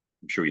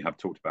sure you have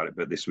talked about it,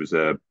 but this was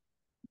a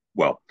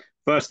well,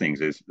 first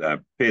things is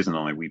Piers and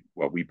I,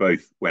 we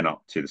both went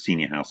up to the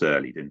senior house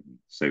early, didn't we?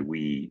 So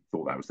we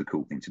thought that was the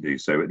cool thing to do.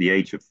 So at the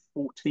age of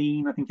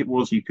 14, I think it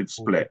was, you could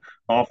split.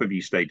 Half of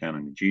you stayed down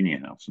in the junior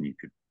house, and you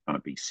could kind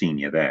of be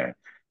senior there.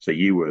 So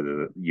you were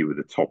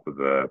the top of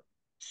a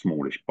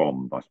smallish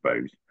pond, I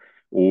suppose,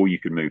 or you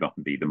could move up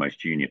and be the most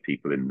junior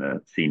people in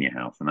the senior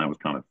house, and that was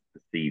kind of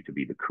perceived to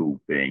be the cool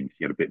thing.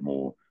 You had a bit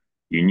more.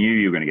 You knew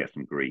you were going to get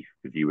some grief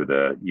because you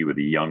were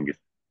the youngest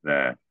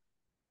there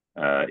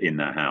in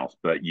that house,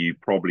 but you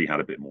probably had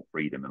a bit more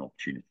freedom and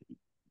opportunity.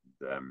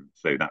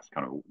 So that's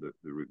kind of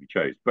the route we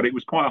chose. But it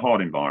was quite a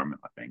hard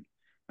environment, I think.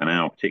 And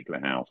our particular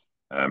house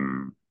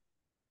um,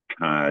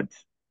 had,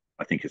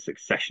 I think, a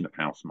succession of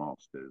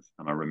housemasters.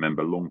 And I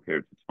remember long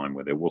periods of time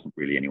where there wasn't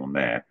really anyone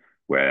there,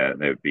 where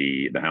there would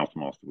be the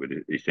housemaster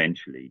would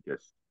essentially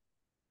just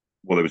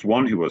well, there was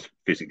one who was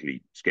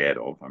physically scared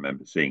of. I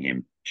remember seeing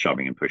him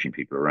shoving and pushing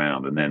people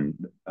around, and then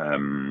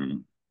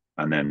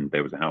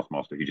there was a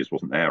housemaster who just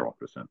wasn't there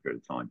after a certain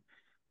period of time.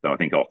 So I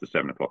think after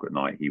 7 o'clock at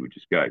night, he would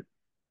just go,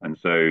 and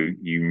so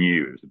you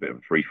knew it was a bit of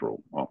a free for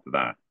all after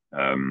that,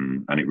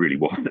 and it really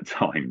was at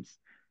times.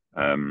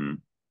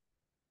 Um,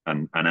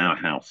 and our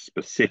house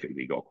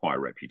specifically got quite a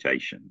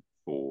reputation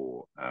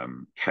for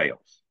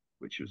chaos,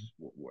 which is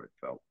what it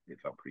felt. It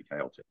felt pretty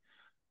chaotic.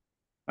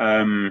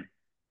 Um,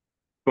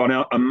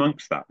 but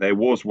amongst that, there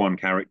was one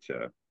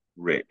character,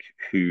 Rick,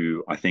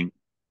 who I think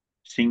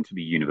seemed to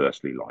be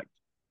universally liked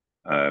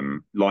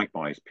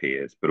by his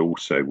peers, but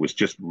also was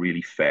just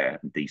really fair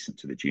and decent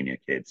to the junior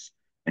kids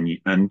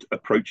and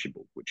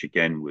approachable, which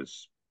again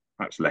was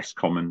perhaps less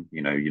common.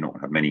 You're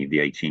not have many of the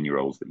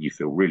 18-year-olds that you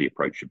feel really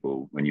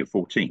approachable when you're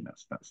 14.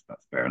 That's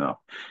fair enough.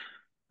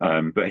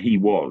 But he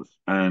was,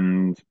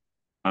 and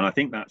I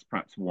think that's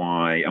perhaps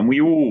why. And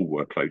we all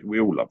were close. We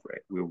all loved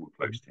Rick. We all were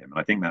close to him, and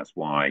I think that's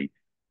why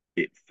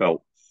it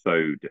felt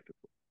so difficult.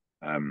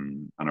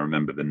 And I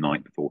remember the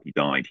night before he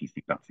died, he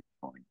seemed absolutely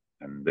fine.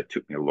 and it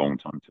took me a long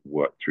time to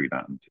work through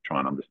that and to try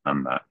and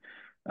understand that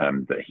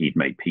that he'd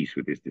made peace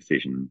with his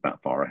decision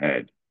that far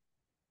ahead.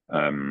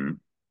 Um,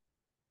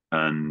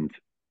 and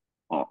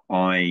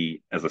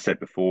as I said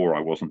before,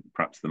 I wasn't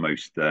perhaps the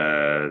most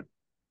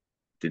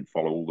didn't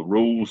follow all the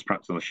rules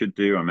perhaps as I should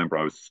do. I remember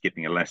I was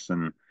skipping a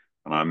lesson,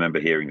 and I remember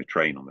hearing the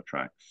train on the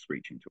tracks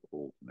screeching to a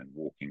halt, and then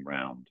walking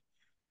round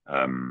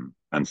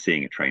and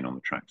seeing a train on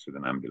the tracks with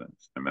an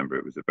ambulance. I remember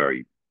it was a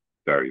very,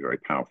 very, very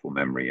powerful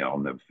memory I'll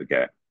never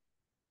forget.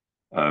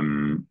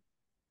 Um,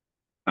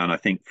 and I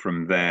think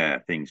from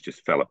there things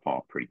just fell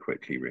apart pretty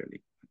quickly.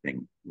 Really, I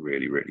think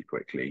really, really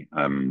quickly.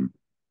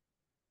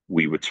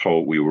 We were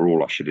told we were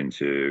all ushered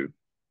into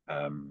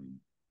um,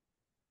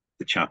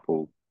 the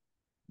chapel.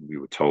 We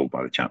were told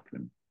by the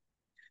chaplain,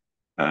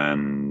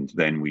 and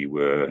then we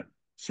were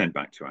sent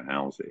back to our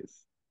houses.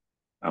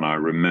 And I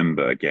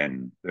remember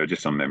again, there are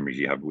just some memories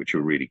you have which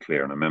are really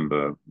clear. And I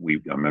remember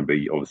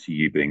obviously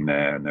you being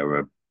there, and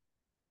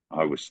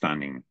I was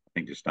standing, I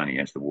think just standing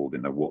against the wall,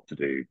 didn't know what to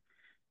do.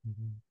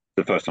 Mhm.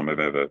 The first time I've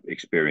ever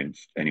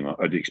experienced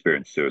I'd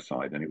experienced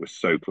suicide, and it was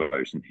so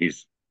close. And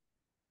his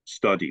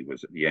study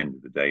was at the end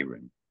of the day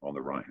room on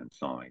the right hand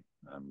side,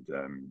 and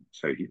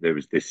there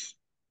was this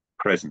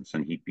presence,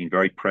 and he'd been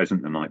very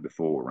present the night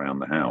before around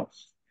the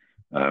house.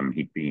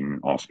 He'd been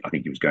asked, I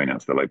think he was going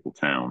out to the local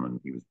town, and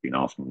he was been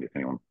asking if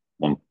anyone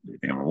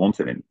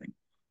wanted anything.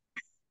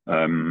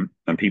 And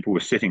people were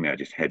sitting there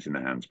just heads in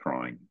their hands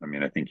crying. I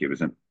mean, I think it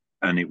was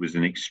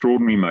an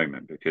extraordinary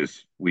moment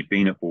because we'd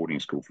been at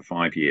boarding school for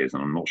 5 years,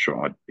 and I'm not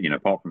sure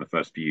apart from the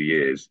first few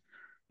years,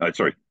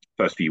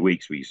 first few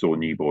weeks where you saw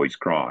new boys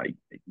cry,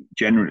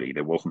 generally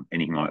there wasn't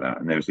anything like that.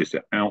 And there was this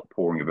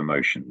outpouring of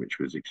emotion, which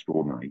was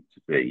extraordinary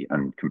to see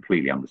and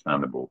completely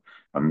understandable.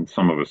 And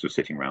some of us were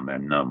sitting around there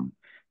numb.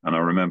 And I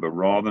remember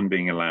rather than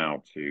being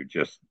allowed to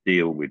just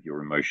deal with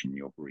your emotion,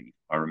 your grief,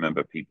 I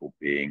remember people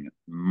being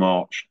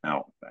marched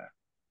out there,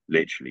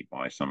 literally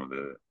by some of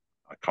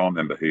I can't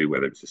remember who,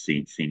 whether it's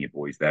the senior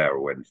boys there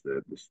or whether it's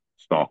the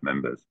staff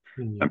members,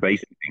 Yeah. and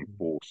basically being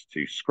forced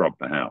to scrub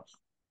the house.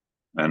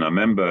 And I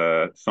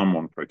remember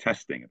someone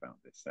protesting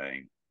about this,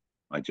 saying,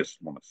 I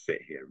just want to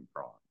sit here and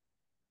cry.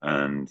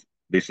 And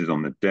this is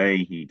on the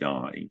day he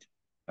died.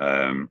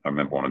 I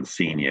remember one of the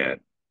senior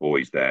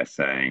boys there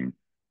saying,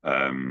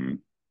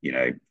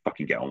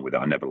 fucking get on with it.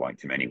 I never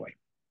liked him anyway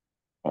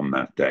on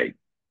that day.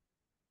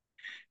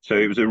 So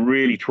it was a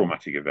really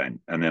traumatic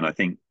event. And then I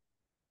think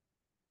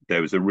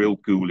there was a real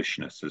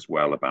ghoulishness as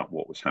well about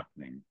what was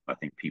happening. I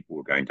think people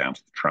were going down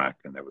to the track,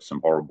 and there were some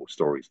horrible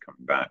stories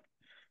coming back.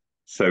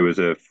 So as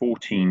a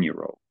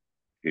 14-year-old,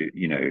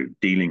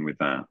 dealing with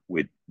that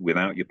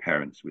without your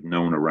parents, with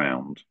no one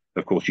around.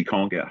 Of course, you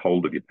can't get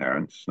hold of your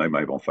parents. No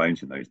mobile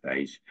phones in those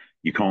days.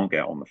 You can't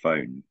get on the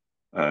phone.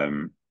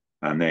 And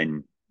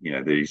then,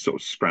 these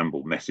sort of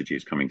scrambled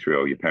messages coming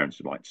through. Oh, your parents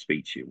would like to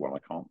speak to you. Well, I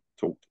can't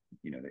talk.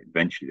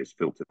 Eventually this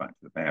filtered back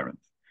to the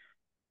parents.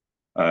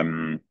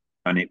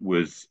 And it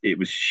was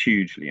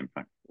hugely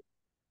impactful.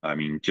 I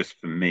mean, just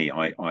for me,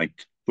 I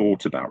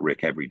thought about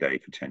Rick every day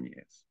for 10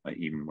 years.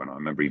 Even when I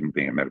remember even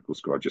being at medical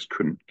school, I just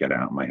couldn't get it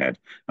out of my head.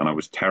 And I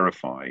was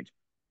terrified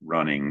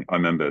running. I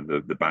remember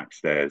the back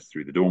stairs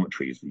through the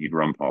dormitories, you'd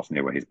run past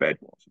near where his bed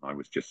was. And I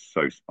was just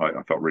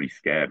I felt really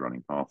scared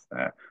running past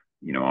there,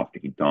 after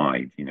he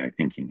died,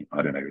 thinking,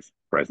 I don't know, his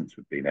presence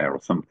would be there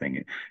or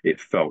something. It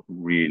felt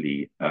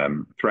really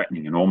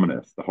threatening and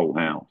ominous, the whole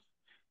house.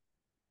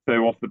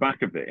 So off the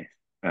back of this,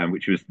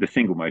 which was the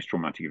single most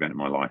traumatic event in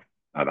my life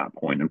at that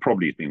point, and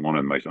probably has been one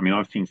of the most. I mean,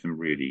 I've seen some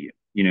really,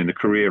 in the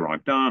career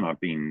I've done, I've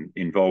been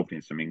involved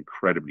in some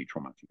incredibly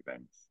traumatic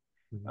events.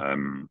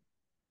 Mhm.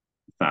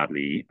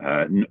 Sadly,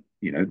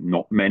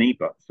 not many,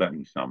 but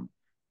certainly some.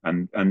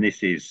 And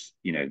this is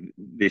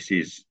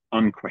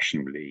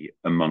unquestionably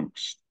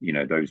amongst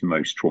those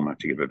most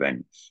traumatic of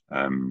events.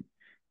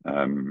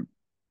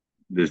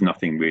 There's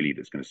nothing really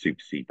that's going to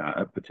supersede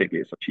that,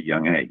 particularly at such a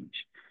young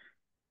age.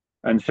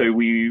 And so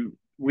we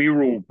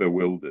were all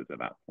bewildered at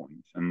that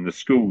point, and the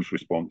school's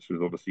response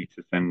was obviously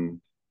to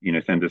send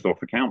us off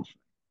for counselling.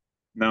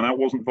 Now that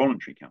wasn't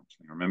voluntary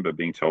counselling. I remember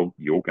being told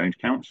you're going to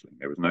counselling.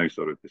 There was no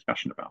sort of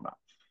discussion about that.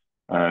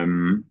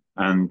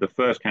 And the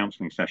first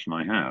counselling session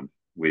I had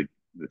with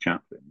the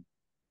chaplain,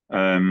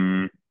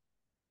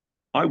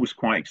 I was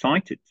quite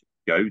excited to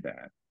go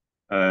there.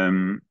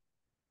 Um,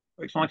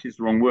 Excited is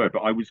the wrong word,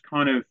 but I was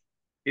kind of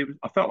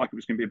I felt like it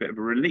was going to be a bit of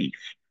a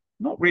relief.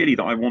 Not really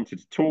that I wanted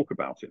to talk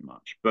about it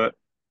much, but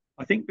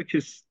I think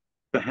because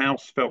the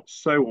house felt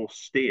so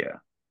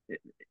austere,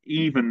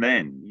 even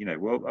then,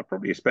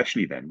 probably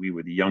especially then, we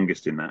were the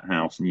youngest in that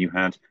house, and you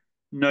had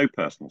no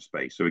personal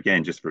space. So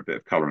again, just for a bit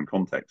of color and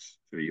context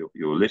for your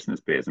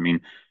listeners, Piers, I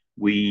mean,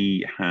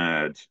 we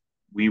had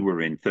we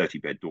were in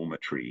 30-bed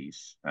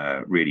dormitories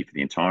really for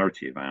the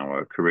entirety of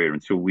our career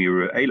until we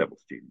were A-level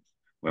students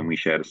when we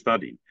shared a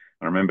study.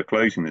 I remember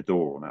closing the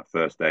door on that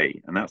first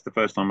day, and that's the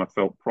first time I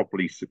felt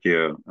properly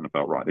secure, and I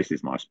felt, right, this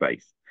is my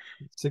space.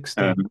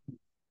 16. Um,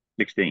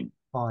 16,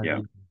 5 yeah,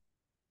 years.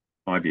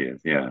 5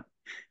 years, yeah.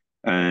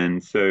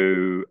 And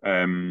so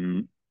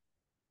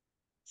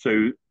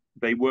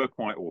they were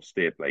quite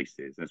austere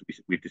places, as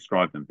we've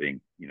described them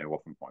being, you know,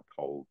 often quite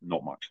cold,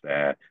 not much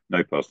there,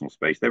 no personal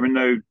space. There were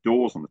no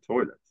doors on the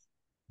toilets.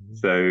 Mhm.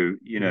 So,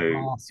 you The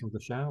know, baths or the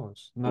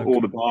showers. No.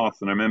 all the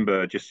baths. And I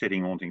remember just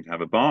sitting wanting to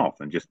have a bath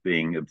and just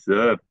being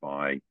observed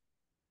by,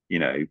 you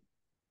know,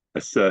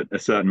 a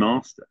certain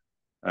master.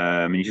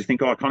 And you just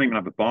think, oh, I can't even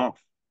have a bath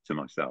to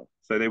myself.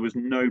 So there was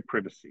no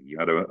privacy. You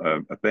had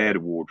a bed, a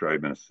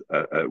wardrobe, and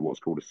what's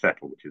called a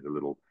settle, which is a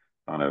little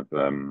kind of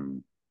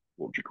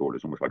what would you call it?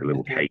 It's almost like a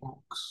little Metal cake,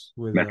 box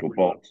with a. metal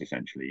box,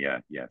 essentially. Yeah,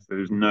 yeah. So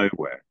there's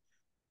nowhere.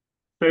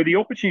 So the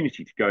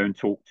opportunity to go and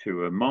talk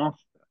to a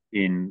master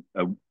in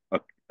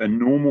a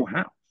normal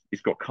house,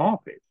 it's got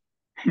carpet,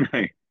 you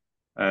know,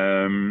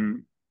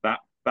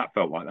 that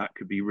felt like that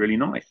could be really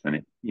nice. And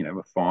it, you know,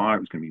 a fire,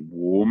 it was going to be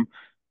warm.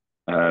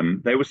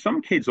 There were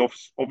some kids,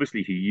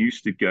 obviously, who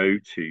used to go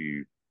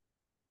to,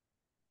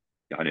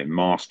 I don't know,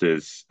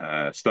 masters'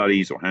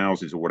 studies or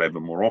houses or whatever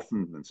more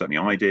often than certainly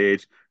I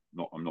did.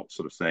 I'm not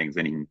sort of saying there's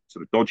anything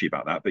sort of dodgy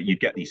about that, but you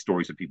get these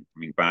stories of people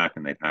coming back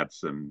and they've had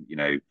some, you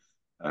know,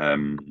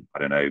 I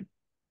don't know,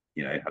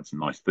 you know, had some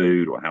nice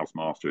food or a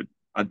housemaster,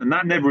 and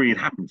that never really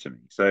happened to me.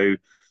 So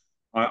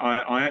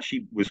I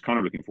actually was kind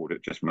of looking forward to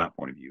it just from that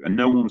point of view, and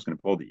no one was going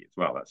to bother you as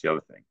well. That's the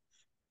other thing.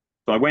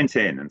 So I went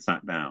in and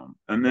sat down,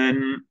 and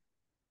then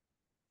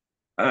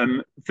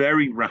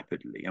very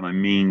rapidly, and I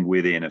mean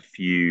within a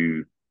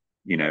few,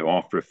 you know,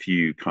 after a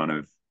few kind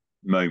of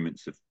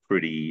moments of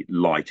pretty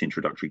light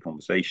introductory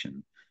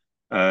conversation,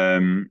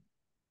 um,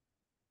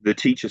 the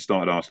teacher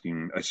started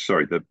asking,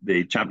 sorry,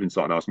 the chaplain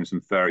started asking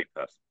some very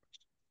personal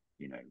questions,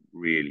 you know,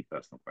 really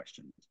personal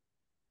questions.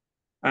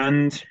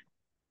 And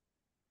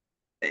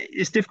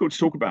it's difficult to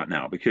talk about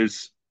now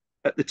because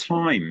at the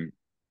time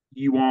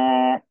you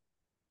are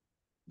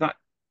that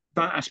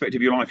that aspect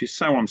of your life is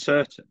so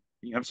uncertain.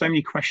 You have so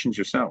many questions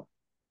yourself,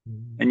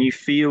 and you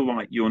feel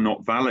like you're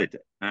not valid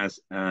as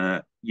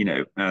you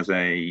know, as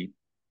a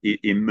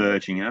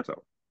emerging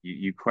adult.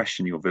 You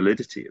question your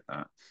validity of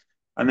that,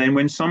 and then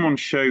when someone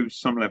shows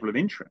some level of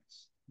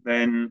interest,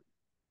 then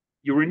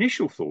your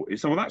initial thought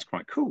is, "Oh, well, that's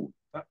quite cool.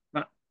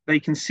 That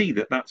they can see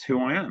that that's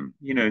who I am."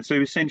 You know, so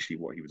essentially,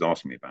 what he was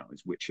asking me about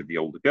is which of the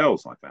older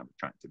girls I found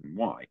attractive and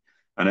why,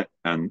 and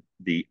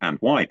the and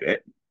why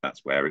bit.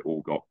 That's where it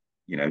all got.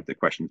 You know, the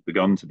questions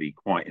begun to be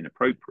quite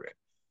inappropriate.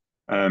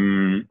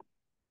 Um,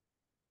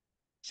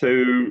 so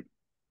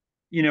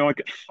you know,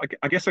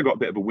 I guess I got a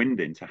bit of a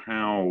wind into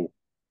how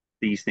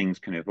these things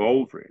can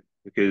evolve, really.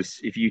 Because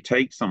if you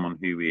take someone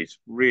who is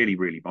really,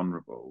 really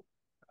vulnerable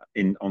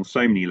in on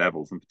so many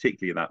levels, and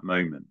particularly at that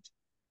moment,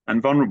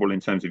 and vulnerable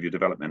in terms of your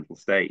developmental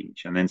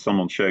stage, and then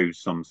someone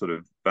shows some sort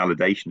of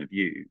validation of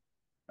you.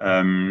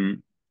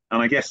 And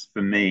I guess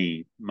for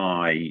me,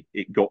 my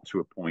it got to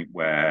a point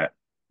where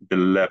the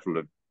level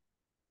of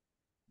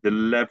the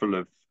level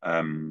of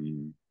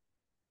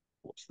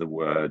what's the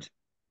word?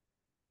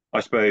 I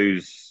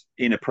suppose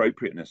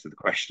inappropriateness of the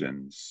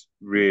questions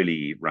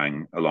really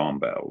rang alarm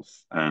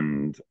bells,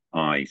 and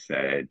I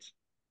said,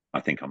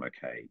 "I think I'm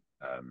okay."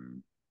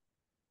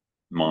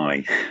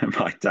 My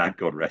my dad,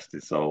 God rest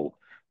his soul,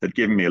 had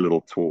given me a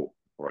little talk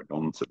before I'd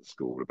gone to the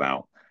school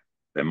about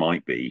there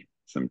might be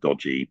some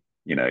dodgy,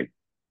 you know,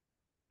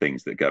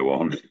 things that go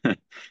on.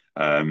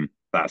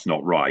 That's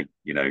not right,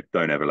 you know,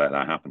 don't ever let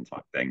that happen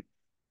type thing.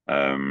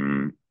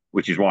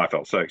 Which is why I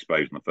felt so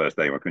exposed on the first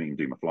day where I couldn't even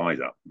do my flies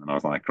up. And I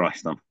was like,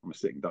 Christ, I'm a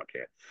sitting duck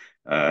here.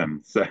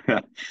 So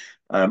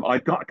I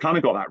kind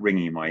of got that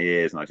ringing in my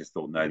ears, and I just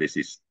thought, no, this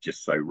is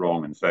just so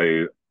wrong. And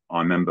so I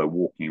remember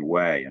walking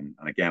away, and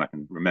again, I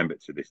can remember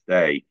it to this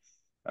day.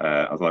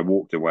 As I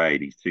walked away,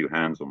 these two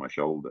hands on my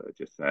shoulder,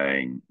 just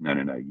saying, "No,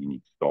 no, no, you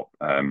need to stop.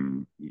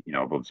 You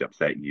know, I've obviously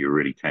upset you. You're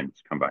really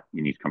tense. Come back.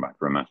 You need to come back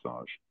for a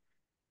massage."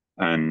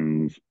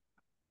 And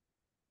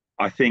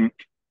I think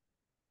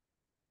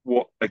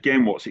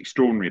what's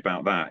extraordinary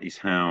about that is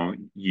how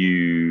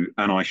you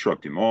and I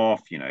shrugged him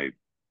off. I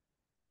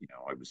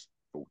was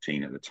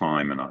 14 at the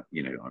time, and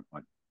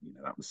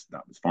that was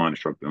fine. I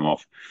shrugged him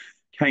off.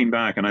 Came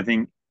back, and I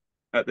think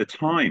at the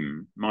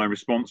time my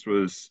response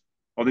was,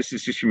 "Oh, this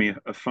is just going to be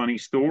a funny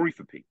story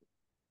for people."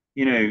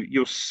 You know,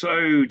 you're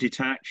so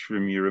detached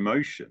from your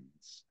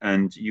emotions,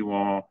 and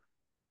you're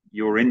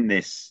in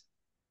this.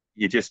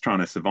 You're just trying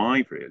to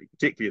survive, really,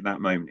 particularly at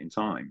that moment in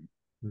time.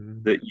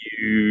 Mm. That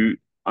you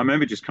I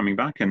remember just coming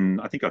back, and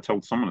I think I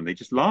told someone, and they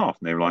just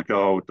laughed, and they were like,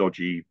 "Oh,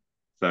 dodgy,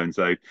 so and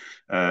so,"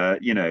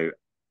 you know,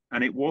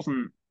 and it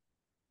wasn't.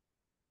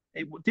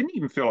 It didn't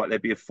even feel like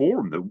there'd be a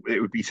forum that it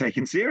would be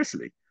taken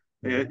seriously.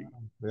 Yeah, It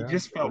yeah,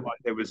 just felt like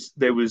there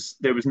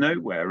was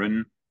nowhere,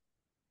 and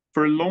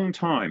for a long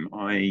time,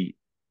 I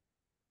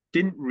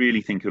didn't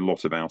really think a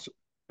lot about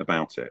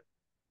it.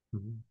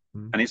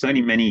 mm-hmm. And it's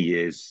only many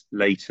years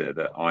later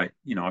that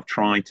I've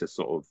tried to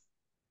sort of,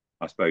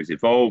 I suppose,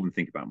 evolve and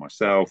think about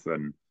myself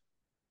and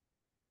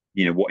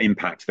what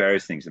impacts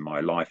various things in my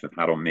life have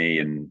had on me,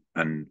 and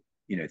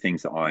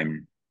things that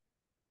I'm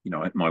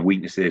my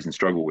weaknesses and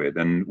struggle with,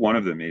 and one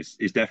of them is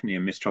definitely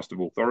a mistrust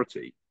of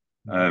authority.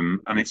 Mm.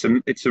 And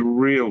it's a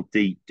real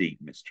deep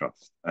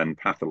mistrust and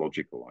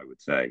pathological, I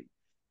would say.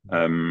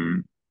 Mm.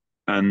 Um,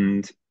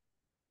 and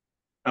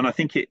and I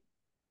think it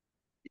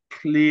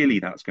clearly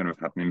that's going to have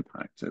had an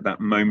impact at that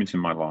moment in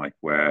my life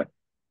where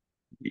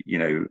you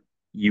know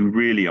you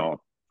really are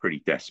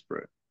pretty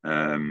desperate,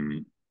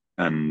 and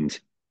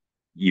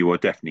you are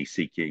definitely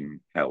seeking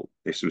help.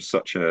 This was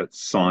such a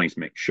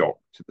seismic shock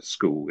to the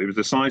school. It was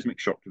a seismic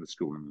shock to the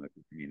school and the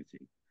local community.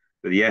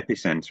 But the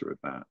epicenter of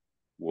that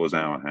was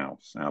our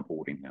house, our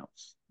boarding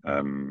house.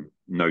 Mm.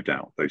 No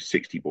doubt, those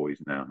 60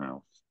 boys in our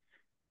house.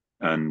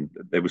 And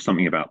there was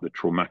something about the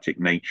traumatic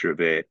nature of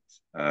it,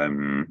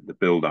 the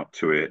build up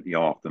to it, the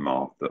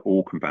aftermath that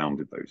all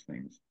compounded those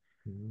things.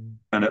 Mm.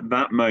 And at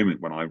that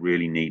moment when I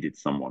really needed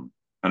someone,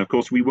 and of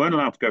course we weren't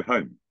allowed to go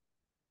home,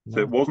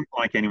 so it No. wasn't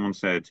like anyone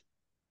said,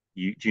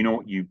 do you know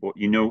what you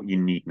know what you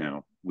need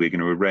now? We're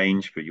going to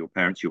arrange for your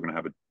parents. You're going to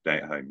have a day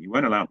at home. You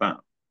weren't allowed that.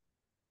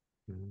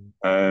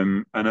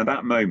 Mm. And at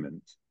that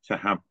moment, to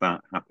have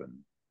that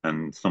happen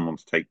and someone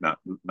to take that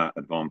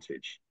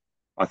advantage,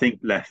 I think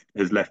left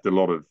a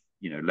lot of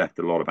left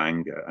a lot of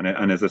anger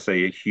and as I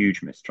say, a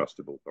huge mistrust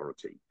of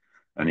authority.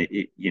 And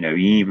it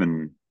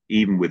even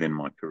within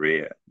my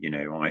career,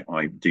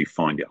 I do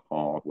find it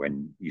hard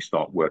when you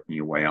start working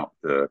your way up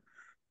the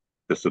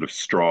sort of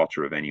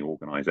strata of any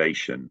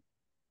organization,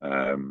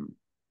 um,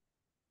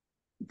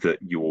 that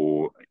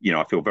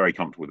I feel very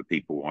comfortable with the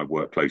people I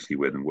work closely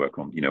with and work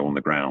on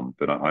the ground.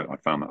 But I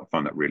found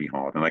that really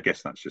hard, and I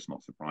guess that's just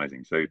not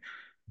surprising. So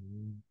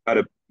Mm.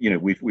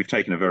 we've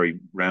taken a very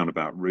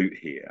roundabout route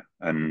here,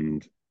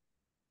 and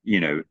you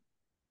know,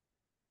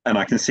 and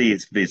I can see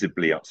it's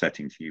visibly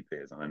upsetting to you,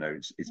 Piers, and I know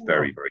it's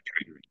very Well, very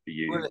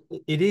triggering for well,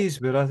 you. it is,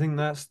 but I think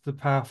that's the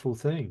powerful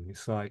thing.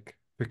 It's like,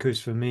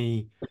 because for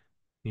me,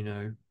 you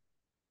know,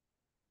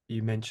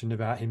 you mentioned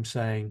about him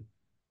saying,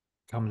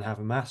 come and have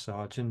a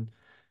massage, and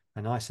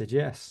I said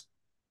yes.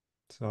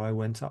 So I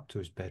went up to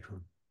his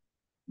bedroom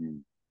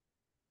Mm,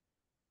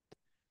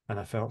 and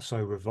I felt so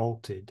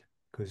revolted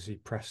because he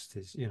pressed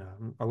his,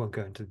 I won't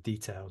go into the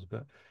details,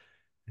 but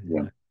you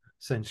yeah, know,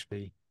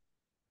 essentially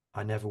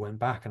I never went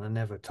back and I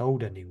never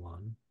told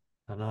anyone.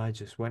 And I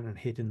just went and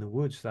hid in the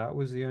woods. That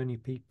was the only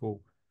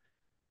people,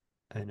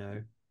 you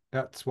know,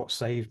 that's what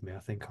saved me. I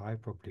think I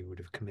probably would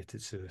have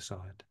committed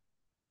suicide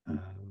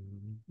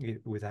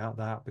without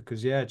that,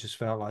 because, yeah, it just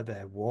felt like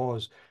there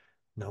was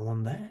no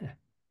one there.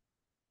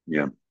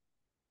 yeah.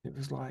 It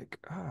was like,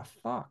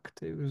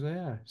 fucked. It was,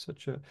 yeah,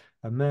 such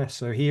a mess.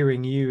 So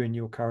hearing you and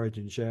your courage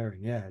and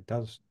sharing, yeah, it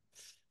does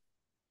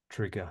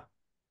trigger.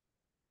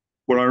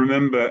 Well, I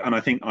remember, and I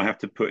think I have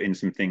to put in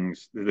some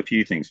things. There's a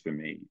few things for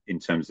me in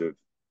terms of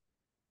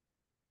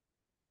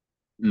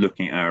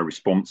looking at our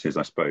responses,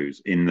 I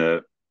suppose. In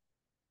the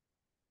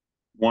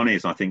one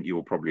is, I think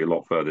you're probably a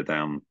lot further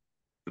down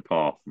the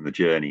path and the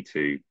journey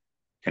to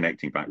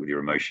connecting back with your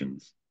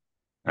emotions.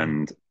 Mm.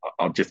 And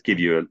I'll just give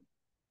you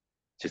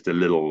just a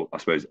little, I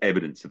suppose,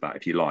 evidence of that,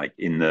 if you like,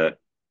 in the,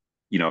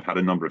 I've had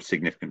a number of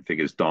significant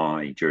figures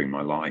die during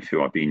my life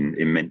who I've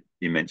been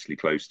immensely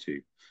close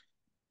to.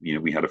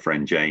 We had a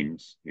friend,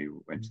 James,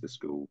 who went to the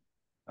school.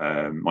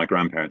 My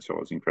grandparents, who I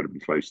was incredibly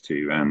close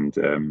to,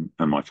 and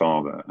my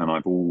father. And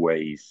I've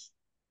always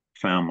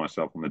found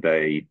myself on the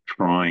day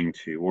trying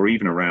to, or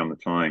even around the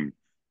time,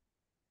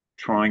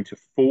 trying to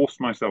force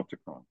myself to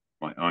cry.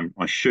 Like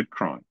I should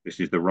cry. This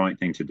is the right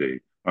thing to do.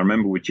 I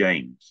remember with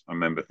James, I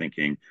remember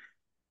thinking,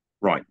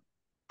 right,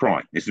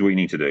 cry. This is what you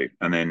need to do.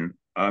 And then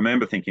I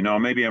remember thinking, oh,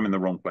 maybe I'm in the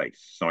wrong place.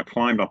 So I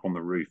climbed up on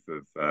the roof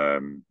of,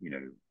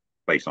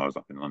 place I was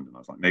up in London. I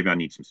was like, maybe I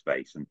need some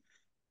space,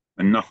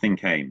 and nothing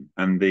came.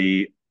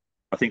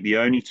 I think the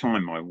only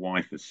time my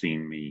wife has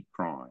seen me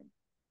cry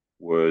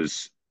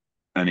was,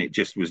 and it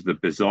just was the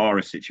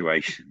bizarrest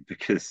situation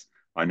because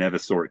I never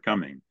saw it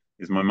coming.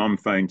 Is my mum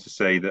phoned to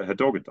say that her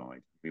dog had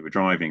died. We were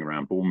driving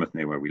around Bournemouth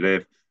near where we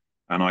live,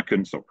 and I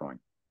couldn't stop crying.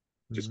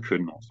 Just Mm.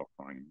 could not stop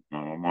crying.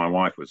 My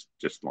wife was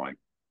just like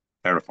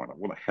terrified. Like,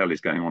 what the hell is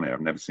going on here?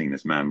 I've never seen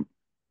this man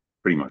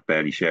pretty much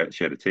barely shed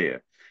a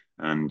tear,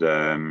 and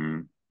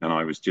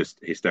I was just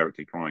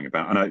hysterically crying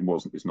about. And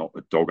it's not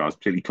a dog I was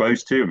particularly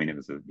close to. I mean, it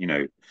was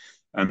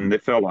and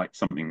it felt like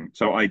something.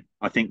 So I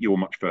think you're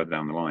much further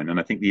down the line. And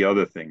I think the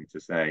other thing to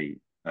say,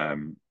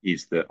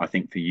 is that I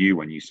think for you,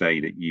 when you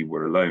say that you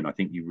were alone, I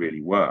think you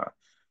really were.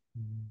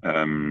 Mm.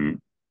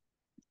 Um,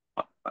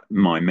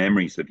 my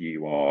memories of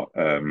you are,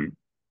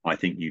 I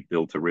think you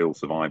built a real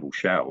survival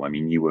shell. I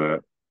mean, you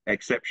were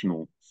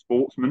exceptional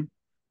sportsman,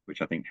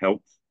 which I think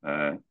helped.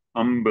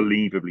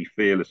 Unbelievably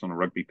fearless on a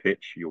rugby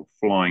pitch. Your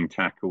flying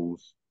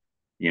tackles,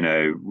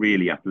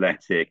 really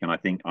athletic. And I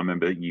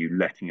remember you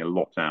letting a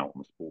lot out on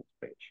the sports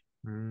pitch,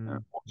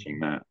 Mm. watching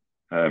that.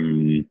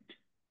 Um,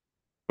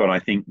 but I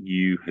think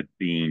you'd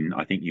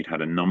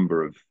had a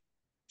number of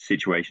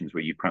situations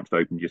where you perhaps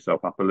opened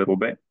yourself up a little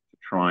bit to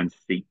try and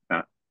seek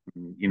that,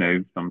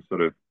 some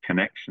sort of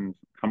connections,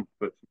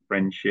 comforts,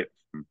 friendships,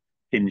 and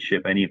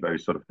kinship, any of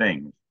those sort of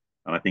things.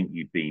 And I think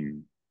you'd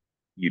been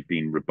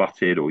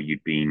rebutted, or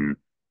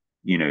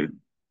you know,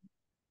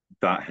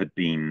 that had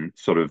been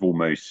sort of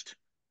almost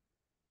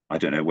I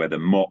don't know whether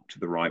mocked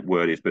the right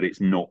word is, but it's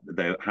not,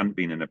 there hadn't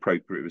been an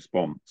appropriate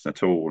response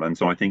at all. And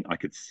so I think I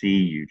could see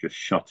you just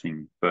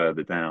shutting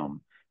further down,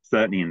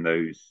 certainly in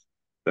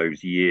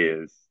those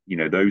years,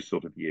 those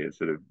sort of years,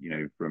 sort of,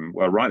 from,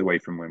 well, right away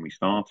from when we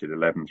started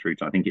 11 through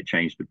to, I think it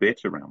changed a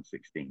bit around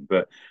 16.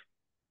 But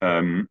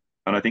and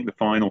I think the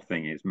final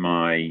thing is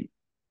and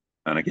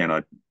again,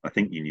 I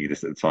think you knew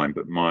this at the time,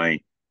 but I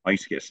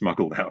used to get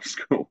smuggled out of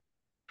school.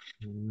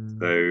 Mm.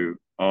 So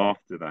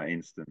after that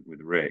incident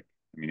with Rick,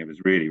 I mean, it was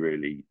really,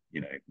 really,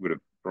 would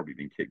have probably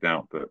been kicked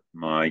out. But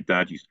my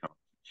dad used to come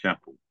to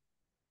chapel,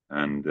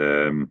 and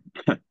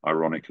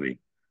ironically,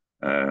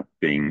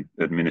 being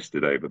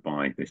administered over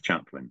by this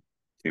chaplain,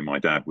 who my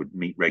dad would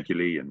meet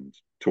regularly and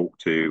talk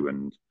to,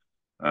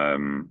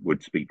 and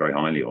would speak very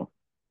highly of,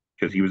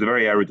 because he was a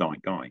very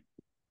erudite guy,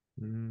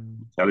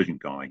 Mm.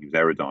 intelligent guy. He was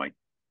erudite.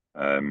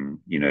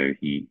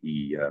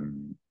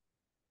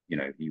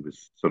 He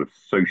was sort of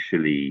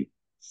socially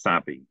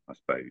savvy, I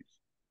suppose.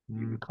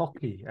 He was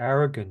Cocky,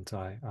 arrogant,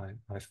 I a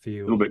little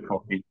feel. bit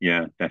cocky,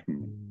 yeah,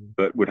 definitely, Mm.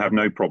 but would have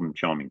no problem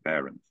charming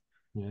parents.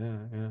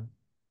 Yeah, yeah.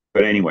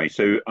 But anyway,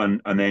 so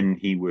and then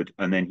he would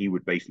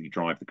basically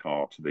drive the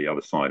car to the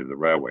other side of the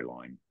railway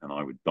line, and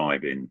I would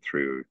dive in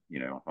through,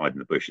 hide in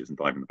the bushes and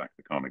dive in the back of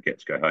the car and get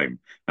to go home.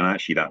 And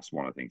actually, that's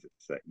one of the things that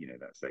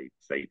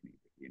saved me.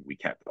 And we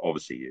kept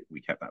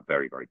that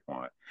very, very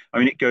quiet. I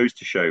mean, it goes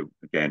to show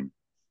again.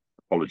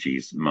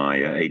 Apologies, my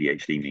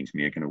ADHD means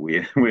me kind of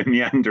we're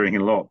meandering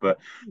a lot, but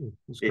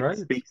It's it great.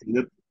 speaks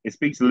it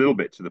speaks a little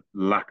bit to the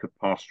lack of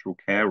pastoral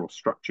care or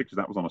structure, because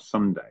that was on a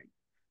Sunday,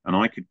 and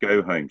I could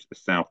go home to the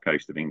south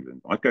coast of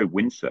England. I'd go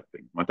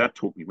windsurfing. My dad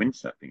taught me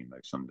windsurfing in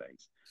those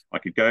Sundays. I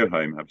could go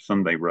home, have a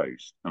Sunday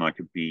roast, and I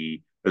could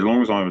be, as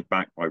long as I was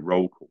back by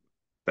roll call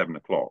 7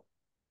 o'clock.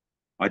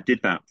 I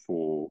did that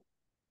for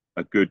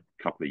a good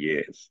couple of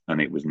years, and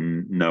it was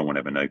no one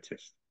ever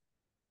noticed.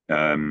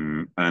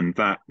 And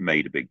that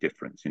made a big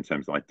difference in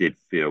terms of, I did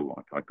feel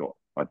like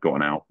I'd got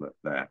an outlet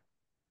there.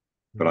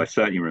 But Mm.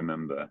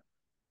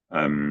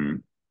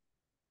 um,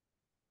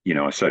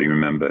 I certainly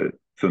remember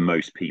for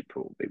most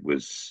people it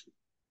was,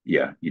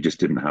 yeah, you just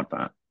didn't have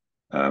that.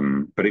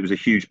 But it was a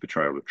huge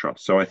betrayal of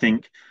trust. So I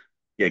think,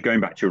 yeah, going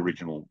back to your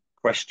original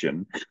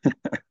question,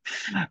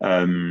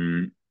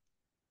 um,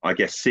 I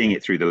guess seeing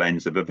it through the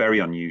lens of a very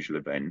unusual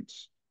event,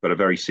 but a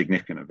very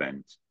significant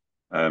event.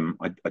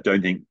 I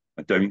don't think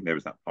there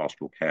was that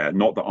pastoral care,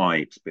 not that I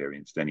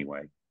experienced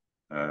anyway.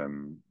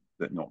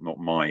 That not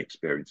my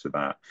experience of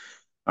that.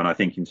 And I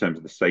think in terms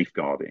of the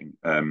safeguarding,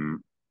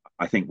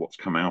 I think what's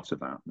come out of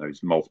that,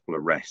 those multiple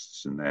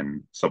arrests and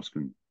then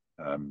subsequent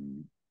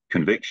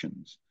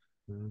convictions,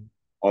 Mm.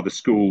 are the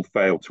school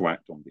failed to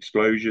act on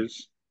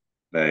disclosures.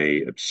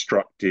 They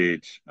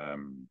obstructed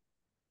kind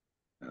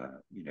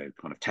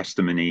of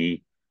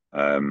testimony.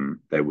 I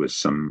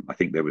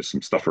think there was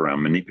some stuff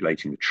around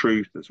manipulating the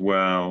truth as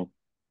well.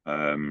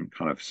 Kind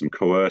of some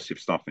coercive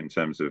stuff in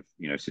terms of,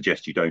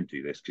 suggest you don't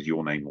do this because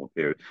your name will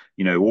appear.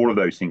 All of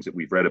those things that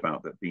we've read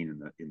about that have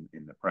been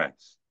in the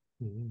press.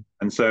 Mm.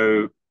 And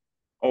so,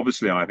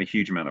 obviously, I have a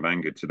huge amount of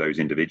anger to those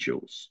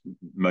individuals,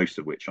 most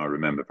of which I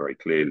remember very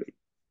clearly,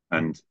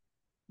 and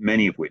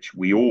many of which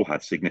we all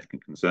had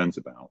significant concerns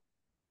about.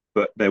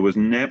 But there was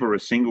never a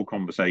single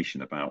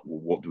conversation about, well,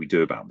 what do we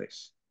do about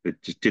this? There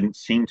just didn't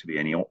seem to be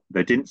any.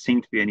 There didn't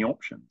seem to be any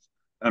options.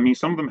 I mean,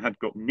 some of them had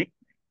got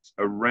nicknames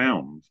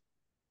around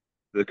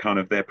the kind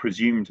of their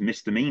presumed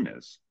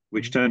misdemeanors,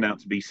 which Mm. turned out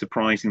to be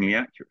surprisingly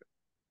accurate.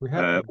 We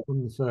had Uh, that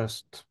in the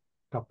first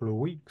couple of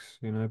weeks,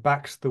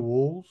 backs to the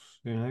walls,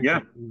 yeah,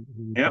 who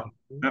would yeah, buy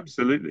it.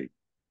 absolutely.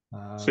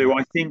 Um, So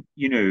I think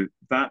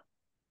that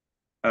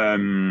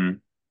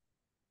um,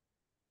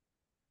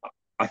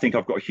 I think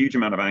I've got a huge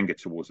amount of anger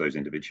towards those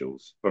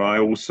individuals, but I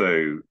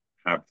also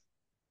have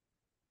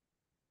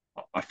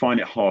I find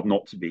it hard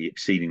not to be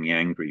exceedingly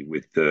angry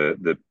with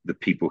the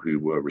people who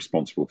were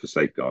responsible for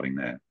safeguarding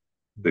there,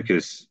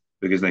 because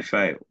they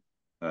failed.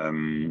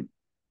 Um,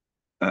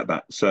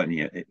 that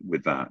certainly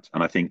with that,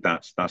 and I think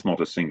that's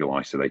not a single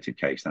isolated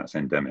case. That's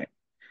endemic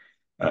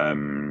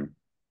um,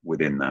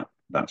 within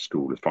that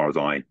school. As far as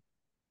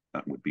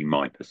that would be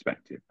my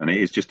perspective, and it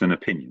is just an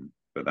opinion,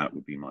 but that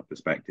would be my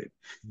perspective.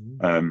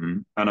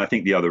 And I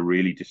think the other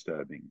really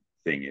disturbing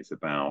thing is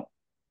about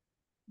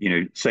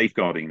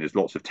safeguarding. There's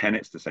lots of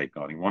tenets to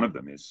safeguarding. One of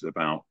them is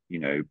about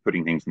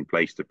putting things in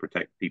place to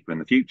protect people in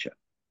the future.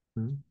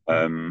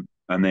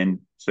 And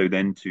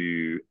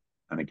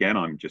and again,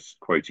 I'm just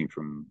quoting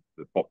from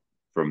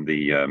from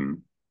the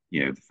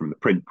from the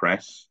print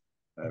press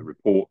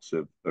reports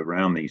of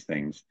around these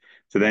things,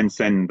 to then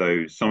send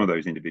some of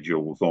those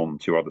individuals on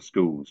to other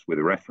schools with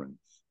a reference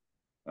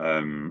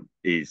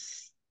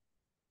is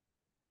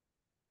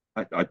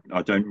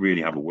I don't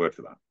really have a word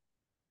for that.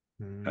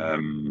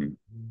 Um,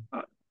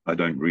 I, I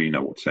don't really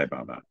know what to say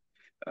about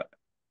that.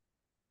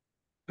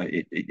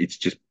 It's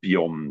just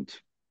beyond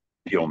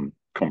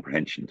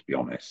comprehension, to be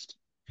honest.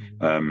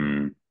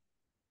 Um,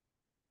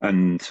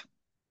 and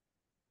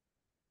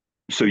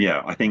so,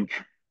 yeah, I think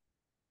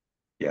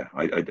yeah,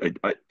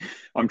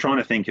 I'm trying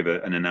to think of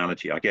an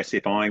analogy. I guess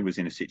if I was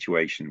in a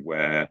situation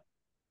where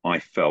I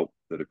felt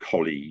that a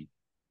colleague,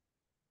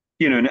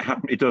 and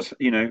it does,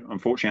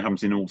 unfortunately, it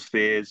happens in all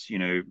spheres.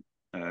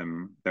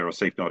 There are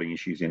safeguarding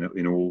issues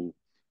in all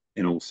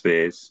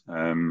spheres,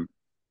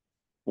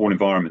 all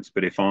environments.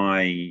 But if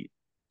I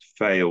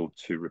failed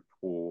to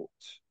report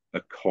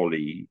a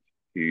colleague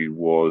who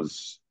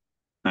was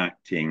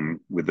acting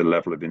with a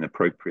level of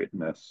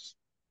inappropriateness,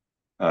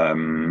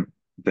 um,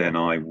 then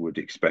I would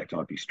expect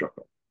I'd be struck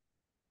off.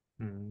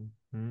 Mm,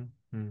 mm,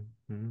 mm,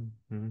 mm,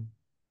 mm,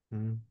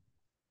 mm.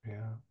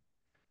 Yeah.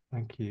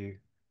 Thank you.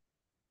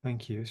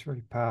 Thank you. It's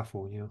really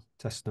powerful, your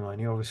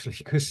testimony, obviously,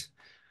 because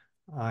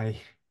I,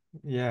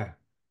 yeah,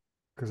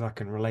 because I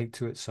can relate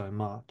to it so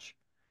much.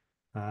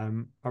 I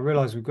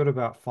realize we've got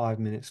about 5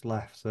 minutes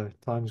left, so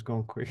time's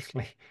gone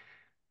quickly.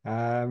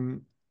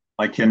 Um,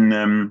 I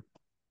can,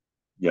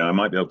 yeah, I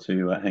might be able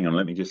to. Hang on,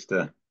 let me just.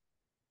 I'm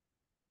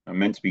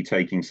meant to be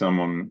taking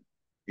someone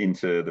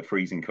into the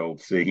freezing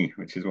cold sea,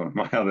 which is one of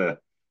my other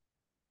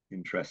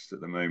interests at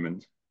the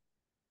moment.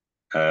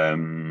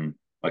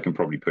 I can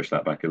probably push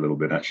that back a little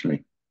bit,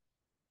 actually.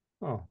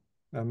 oh,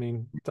 I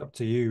mean, it's up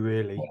to you,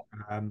 really.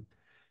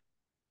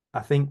 I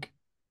think,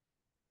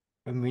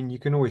 I mean, you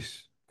can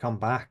always come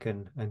back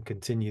and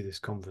continue this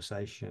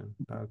conversation.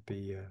 That would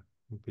be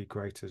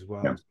great as Yeah.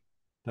 well.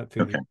 Don't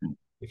feel Okay.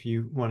 if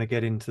you want to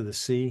get into the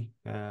sea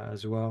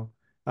as well.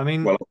 I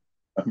mean, Well,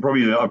 I've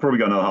probably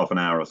got another half an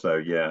hour or so.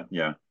 Yeah.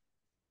 Yeah.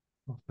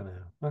 half an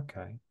hour.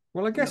 Okay.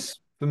 Well, I Yeah. guess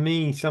for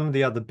me, some of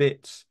the other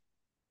bits,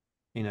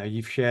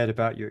 you've shared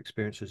about your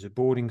experiences at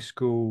boarding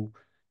school.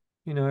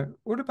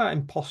 What about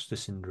imposter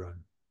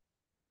syndrome?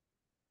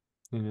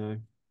 You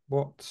know,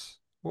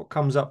 what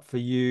comes up for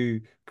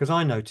you? Because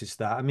I noticed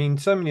that. I mean,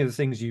 so many of the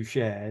things you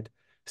shared,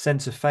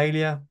 sense of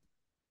failure.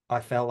 I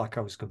felt like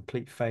I was a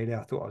complete failure.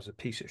 I thought I was a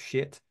piece of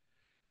shit.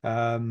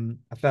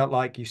 I felt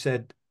like you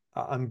said,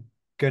 I'm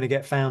going to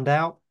get found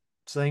out."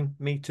 Saying,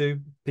 "Me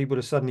too." People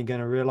are suddenly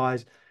going to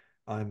realize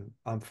I'm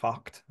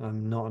fucked.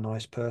 I'm not a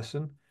nice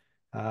person.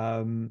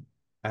 Um,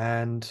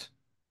 and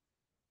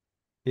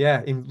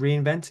yeah, in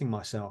reinventing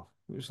myself,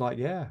 it was like,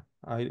 yeah,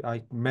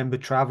 I remember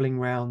traveling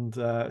around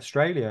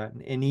Australia.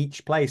 And in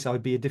each place, I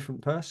would be a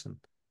different person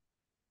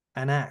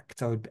and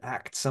act. I would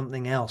act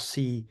something else,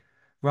 see,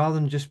 rather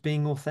than just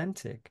being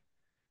authentic.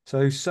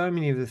 So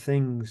many of the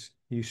things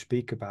you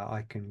speak about,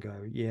 I can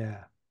go,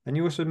 yeah. And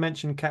you also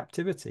mentioned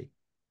captivity.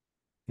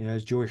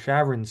 As Joyce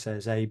Sharon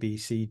says, A, B,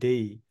 C,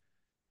 D.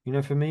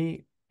 For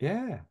me,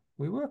 yeah,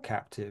 we were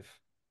captive.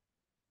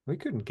 We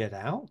couldn't get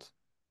out.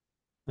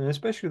 And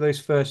especially those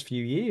first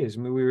few years,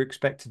 I mean, we were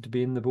expected to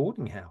be in the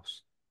boarding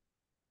house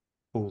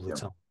all the Yeah.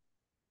 time,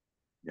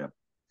 Yeah.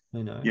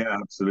 you know. Yeah,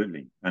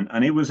 absolutely.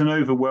 And it was an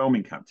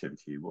overwhelming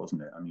captivity,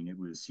 wasn't it? I mean, it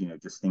was,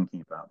 just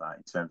thinking about that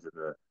in terms of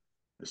a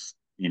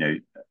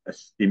a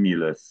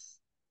stimulus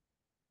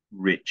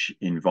rich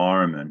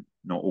environment,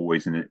 not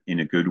always in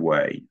a good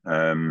way.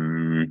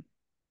 And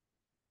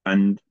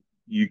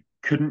you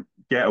couldn't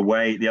get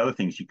away. The other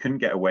things, you couldn't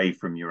get away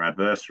from your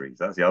adversaries.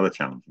 That's the other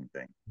challenging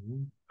thing.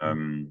 Mhm.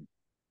 Um,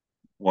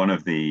 one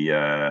of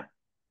the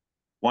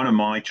one of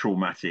my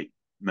traumatic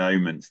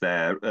moments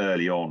there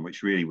early on,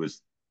 which really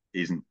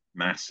isn't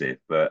massive,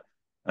 but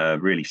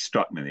really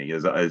struck me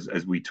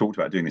as we talked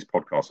about doing this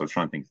podcast. I was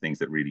trying to think of things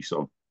that really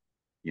sort of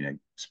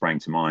sprang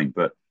to mind.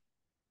 But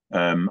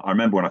I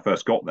remember when I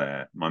first got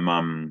there, my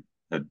mum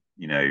had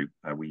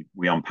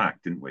we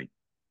unpacked, didn't we?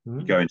 You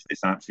Mhm. go into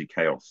this absolute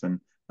chaos, and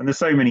there's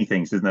so many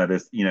things, isn't there?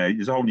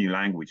 There's a whole new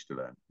language to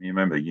learn. You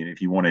remember,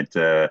 if you wanted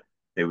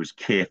there was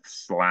kith,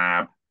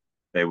 slab,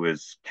 there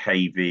was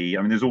KV.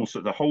 I mean, there's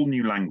also the whole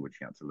new language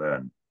you had to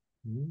learn.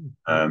 Mhm.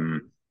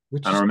 Um,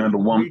 Which and I is remember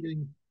one,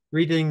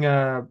 reading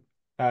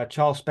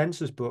Charles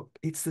Spencer's book.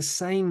 It's the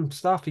same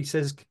stuff. He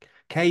says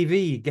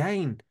KV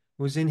again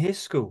was in his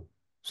school.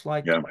 It's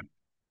like yeah,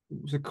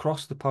 it was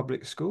across the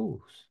public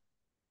schools.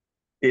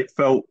 it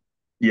felt,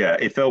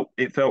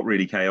 it felt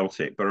really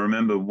chaotic. But I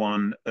remember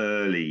one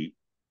early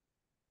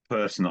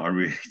person that I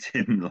really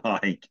didn't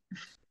like,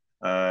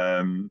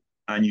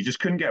 and you just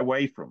couldn't get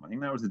away from. I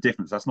think that was the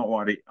difference. That's not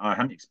why I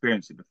hadn't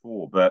experienced it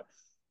before, but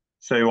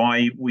so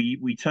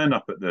we turned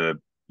up at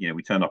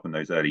we turned up in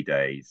those early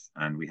days,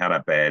 and we had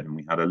our bed, and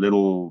we had a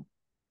little,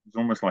 it was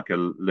almost like a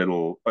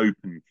little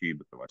open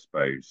cubicle, I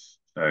suppose.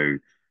 So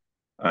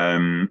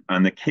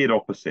and the kid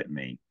opposite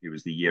me, who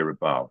was the year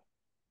above,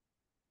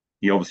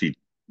 he obviously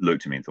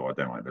looked at me and thought, I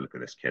don't like the look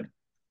of this kid.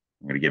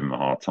 I'm going to give him a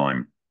hard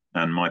time.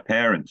 And my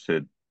parents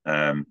had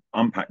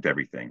unpacked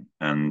everything,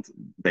 and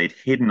they'd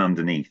hidden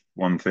underneath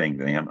one thing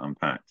that they hadn't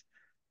unpacked.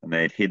 And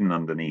they had hidden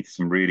underneath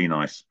some really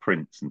nice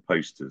prints and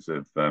posters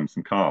of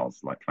some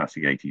cars, like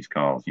classic 80s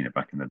cars,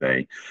 back in the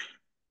day.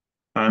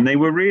 And they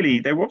were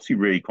obviously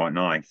really quite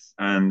nice.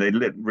 And they'd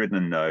written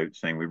a note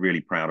saying, "We're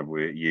really proud of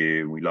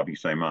you. We love you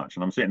so much."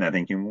 And I'm sitting there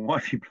thinking, well, why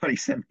have you bloody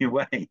sent me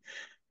away?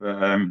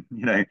 But,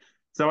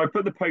 so I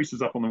put the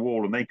posters up on the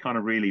wall, and they kind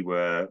of really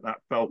were, that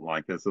felt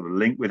like a sort of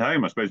link with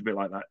home, I suppose, a bit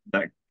like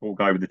that poor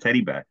guy with the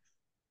teddy bear.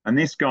 And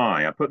this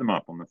guy, I put them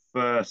up on the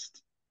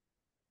first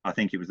I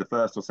think it was the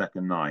first or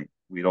second night,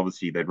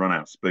 they'd run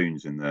out of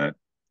spoons in the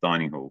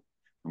dining hall,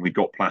 and we'd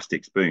got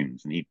plastic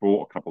spoons, and he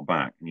brought a couple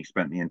back, and he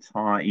spent the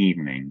entire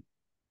evening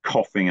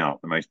coughing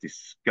up the most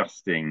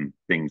disgusting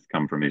things to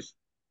come from his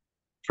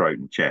throat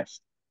and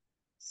chest,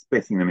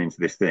 spitting them into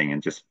this thing,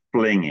 and just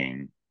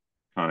flinging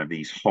kind of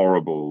these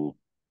horrible,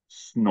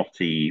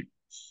 snotty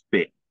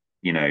spit,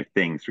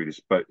 thing through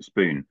the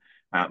spoon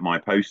at my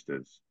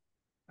posters,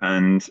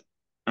 and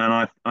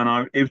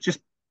it was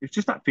just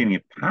that feeling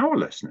of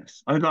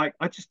powerlessness. I've not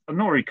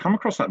really come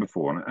across that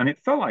before, and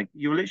it felt like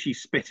you were literally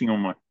spitting on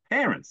my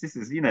parents. This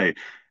is,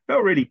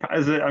 felt really.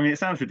 It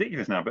sounds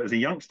ridiculous now, but as a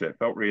youngster, it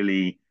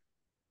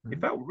Mm.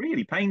 felt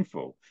really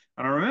painful.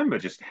 And I remember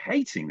just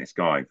hating this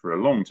guy for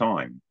a long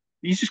time.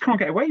 You just can't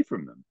get away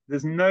from them.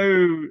 There's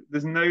no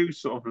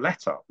sort of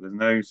let up.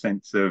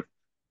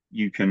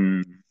 You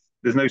can,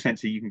 there's no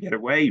sense that you can get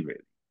away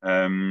really.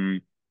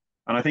 And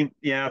I think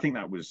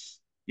that was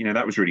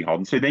really hard.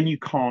 And so then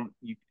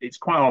it's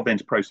quite hard then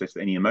to process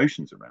any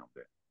emotions around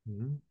it.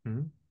 Mm.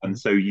 Mm. And Mm.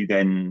 so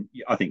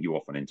I think you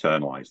often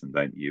internalize them,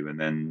 don't you? And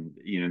then,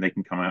 they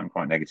can come out in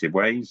quite negative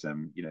ways. I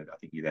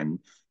think you then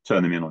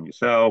turn them in on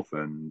yourself.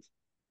 And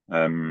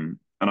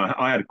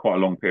I had quite a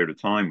long period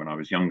of time when I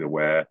was younger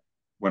where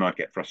when I'd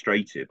get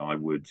frustrated,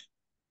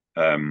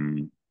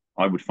 um,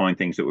 I would find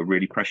things that were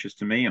really precious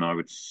to me, and I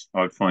would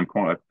find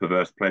quite a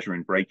perverse pleasure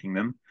in breaking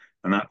them,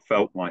 and that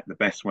felt like the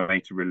best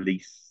way to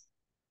release.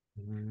 I,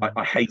 Mm.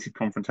 I hated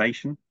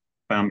confrontation,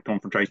 found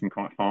confrontation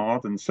quite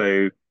hard, and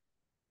so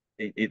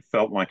it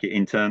felt like it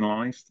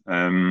internalized,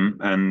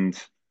 and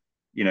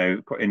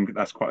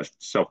that's quite a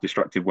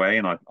self-destructive way.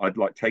 And I'd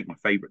like take my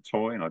favorite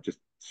toy and I'd just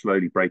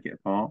slowly break it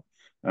apart,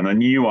 and I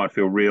knew I'd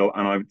feel real,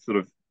 and I sort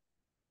of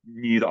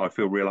knew that I'd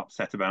feel real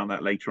upset about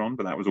that later on,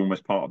 but that was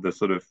almost part of the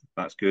sort of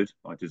that's good,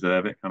 I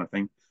deserve it kind of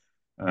thing.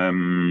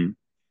 Um,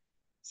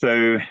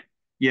 so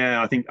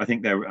yeah, I think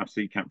they were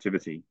absolute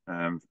captivity,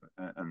 and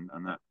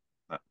that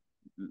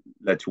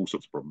led to all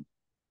sorts of problems.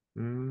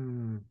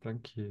 Mm.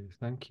 Thank you.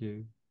 Thank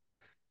you.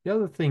 The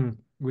other thing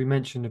we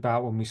mentioned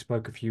about when we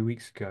spoke a few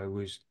weeks ago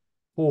was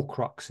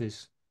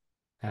Horcruxes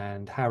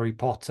and Harry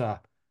Potter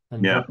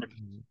and Yeah,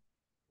 Voldemort.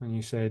 And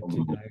you said,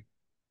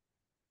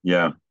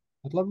 yeah,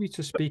 I'd love you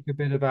to speak a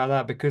bit about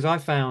that because I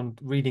found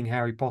reading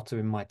Harry Potter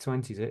in my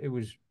 20s, it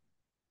was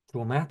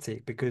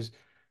traumatic because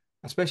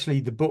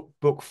especially the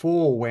book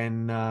four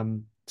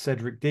when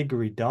Cedric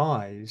Diggory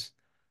dies,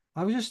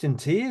 I was just in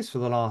tears for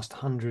the last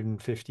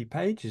 150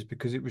 pages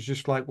because it was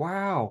just like,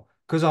 wow,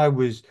 because I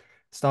was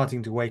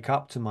starting to wake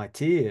up to my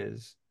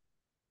tears.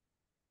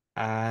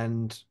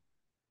 And,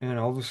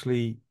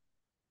 obviously,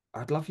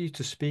 I'd love you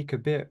to speak a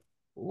bit.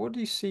 What do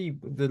you see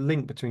the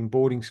link between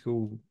boarding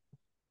school,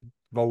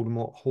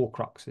 Voldemort,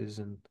 Horcruxes,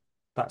 and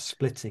that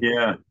splitting?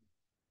 yeah.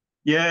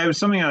 Yeah, it was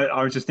something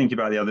I was just thinking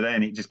about the other day,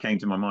 and it just came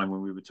to my mind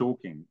when we were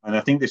talking. And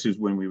I think this is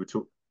when we were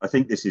talking. I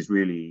think this is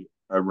really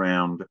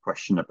around the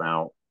question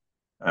about,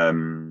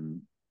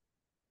 um,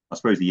 I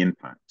suppose, the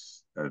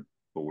impacts of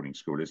boarding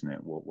school, isn't it?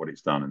 What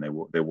it's done, and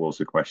there was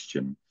a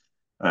question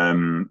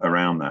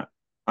around that.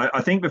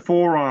 I think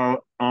before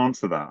I'll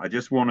answer that, I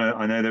just want to.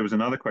 I know there was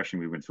another question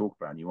we were going to talk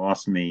about, and you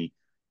asked me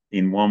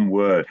in one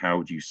word, how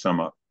would you sum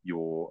up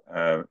your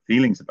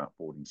feelings about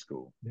boarding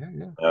school? Yeah,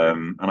 yeah.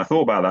 And I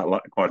thought about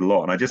that quite a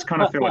lot, and I just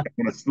kind of feel like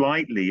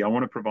I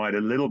want to provide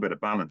a little bit of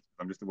balance.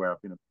 I'm just aware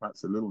I've been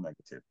perhaps a little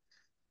negative.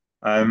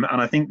 And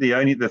I think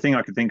the thing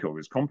I could think of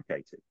was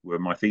complicated were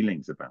my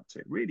feelings about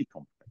it, really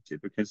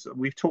complicated, because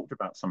we've talked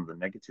about some of the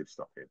negative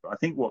stuff here. But I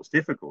think what's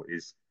difficult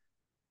is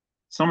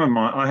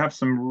I have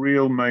some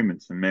real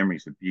moments and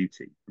memories of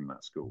beauty from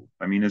that school.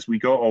 I mean, as we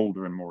got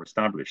older and more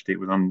established, it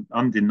was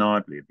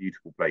undeniably a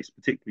beautiful place,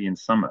 particularly in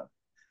summer.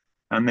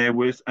 And it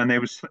was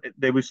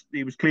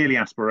clearly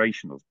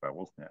aspirational as well,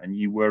 wasn't it? And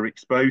you were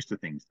exposed to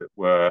things that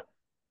were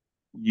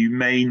you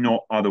may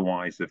not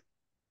otherwise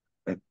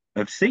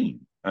have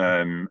seen.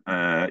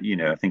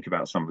 I think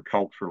about some of the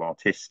cultural,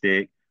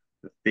 artistic,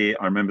 I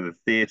remember the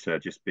theatre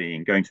just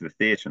going to the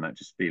theatre and that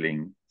just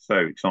feeling so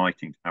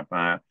exciting to have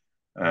that.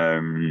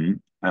 And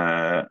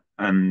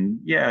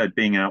yeah,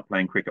 being out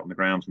playing cricket on the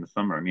grounds in the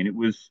summer. I mean, it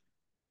was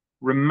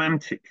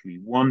romantically,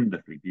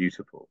 wonderfully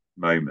beautiful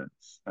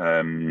moments.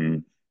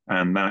 And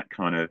that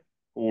kind of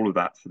all of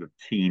that sort of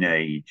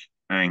teenage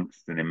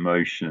angst and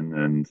emotion,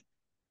 and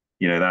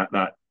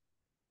that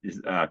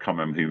is, I can't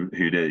remember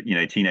who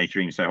did, teenage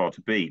dreams so hard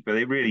to beat, but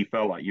it really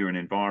felt like you're in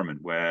an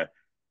environment where,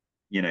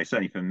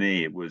 certainly for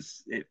me,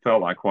 it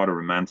felt like quite a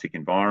romantic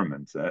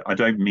environment. I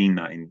don't mean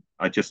that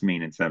I just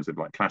mean in terms of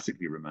like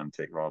classically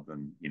romantic rather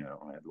than,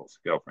 I had lots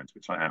of girlfriends,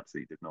 which I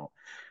absolutely did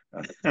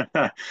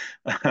not.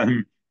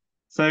 um,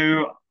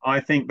 so I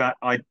think that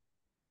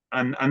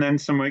and then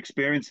some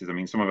experiences. I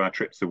mean, some of our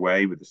trips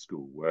away with the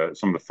school were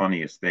some of the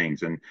funniest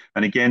things, and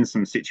again,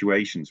 some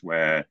situations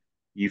where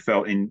you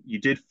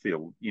did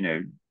feel,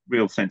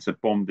 real sense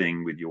of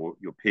bonding with your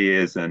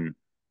peers, and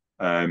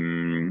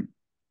um,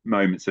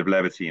 moments of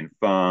levity and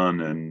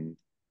fun, and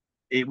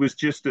it was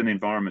just an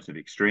environment of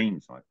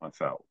extremes. I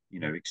felt,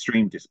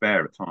 extreme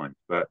despair at times,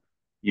 but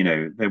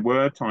there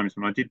were times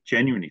when I did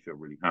genuinely feel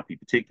really happy,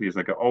 particularly as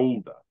I got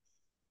older.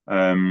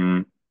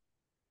 Um,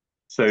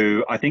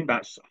 so I think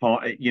that's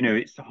hard.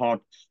 It's hard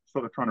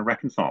sort of trying to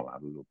reconcile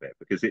that a little bit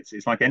because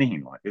it's like anything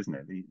in life, isn't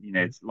it?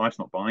 It's life's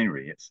not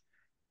binary.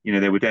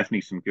 There were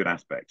definitely some good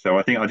aspects. So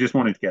I think I just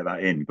wanted to get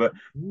that in. But I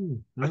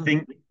No,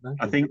 think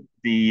thank I you. think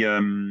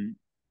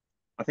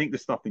the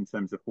stuff in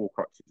terms of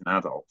Horcruxes and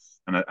adults,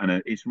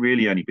 and it's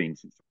really only been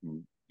since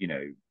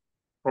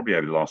probably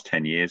over the last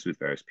 10 years with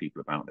various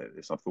people about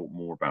this. I've thought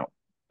more about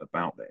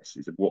this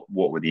is what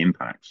were the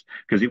impacts,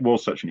 because it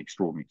was such an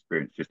extraordinary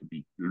experience just to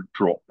be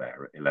dropped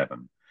there at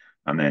 11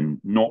 and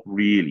then not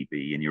really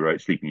be in your own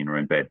sleeping in your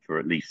own bed for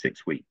at least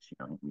 6 weeks.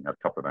 We had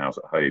a couple of hours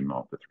at home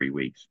after 3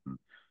 weeks, and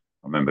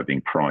I remember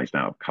being prized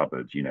out of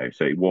cupboards.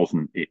 So it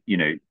wasn't it you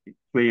know it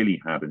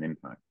clearly had an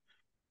impact.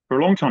 For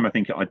a long time, I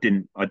think I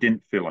didn't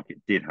feel like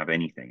it did have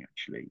anything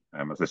actually.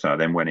 As I say, I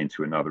then went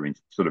into another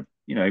sort of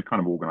kind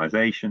of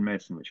organization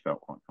medicine, which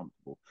felt quite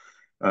comfortable.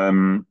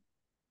 Um,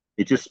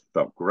 it just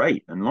felt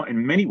great, and like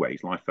in many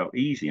ways, life felt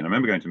easy. And I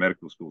remember going to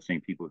medical school, seeing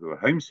people who were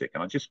homesick,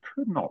 and I just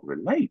could not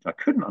relate. I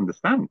couldn't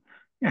understand.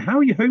 How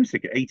are you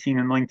homesick at 18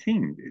 and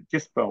 19? It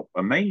just felt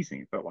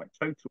amazing. It felt like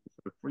total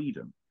sort of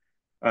freedom.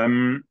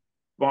 Um,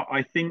 but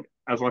I think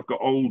as I've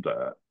got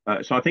older,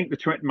 so I think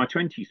my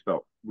 20s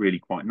felt really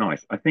quite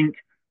nice. I think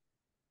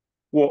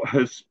what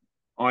has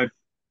I've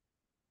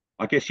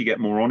I guess you get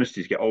more honest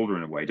as you get older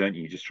in a way, don't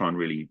you? You just try and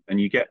really, and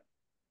you get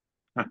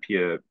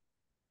happier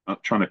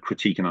trying to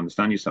critique and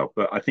understand yourself.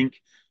 But I think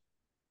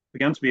I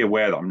began to be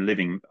aware that I'm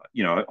living,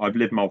 I've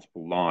lived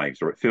multiple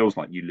lives, or it feels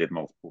like you live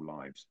multiple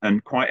lives,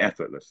 and quite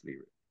effortlessly.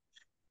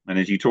 And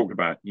as you talked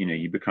about,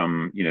 you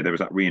become, there was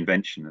that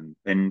reinvention,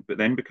 but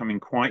then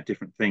becoming quite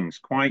different things,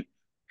 quite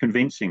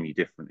convincingly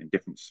different in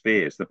different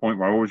spheres. The point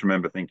where I always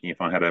remember thinking,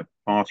 if I had a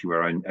party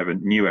where I ever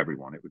knew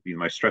everyone, it would be the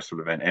most stressful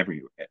event ever.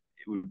 It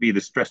would be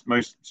the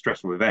most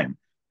stressful event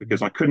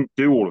because I couldn't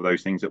do all of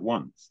those things at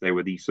once. They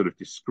were these sort of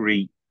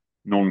discrete,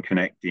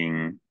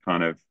 non-connecting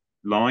kind of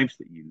lives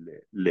that you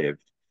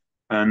lived,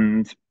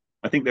 and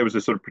I think there was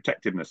a sort of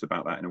protectiveness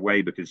about that in a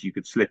way because you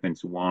could slip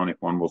into one if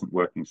one wasn't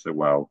working so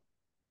well,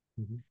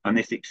 Mhm. and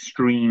this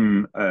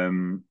extreme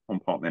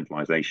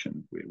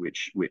compartmentalization,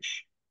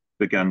 which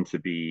began to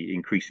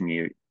be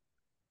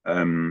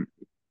um,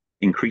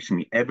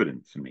 increasingly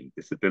evident to me.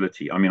 This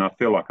ability. I mean, I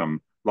feel like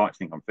I'm like to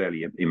think I'm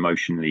fairly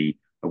emotionally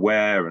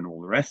aware and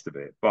all the rest of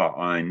it, but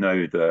I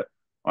know that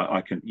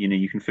I can.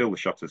 You can feel the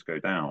shutters go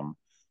down,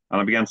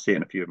 and I began to see it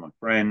in a few of my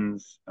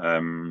friends,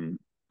 and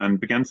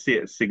began to see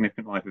it as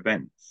significant life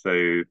events.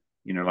 So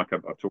like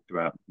I've talked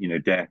about,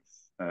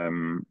 deaths,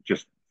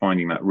 just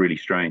finding that really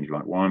strange.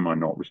 Like, why am I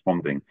not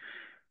responding?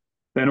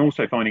 Then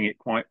also finding it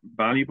quite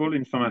valuable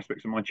in some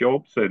aspects of my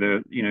job.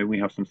 So we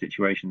have some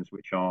situations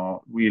which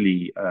are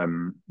really,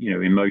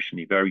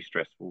 emotionally very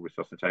stressful,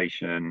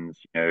 resuscitations,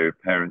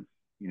 parents,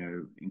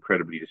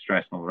 incredibly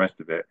distressed and all the rest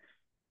of it.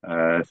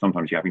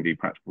 Sometimes you're having to do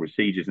practical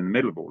procedures in the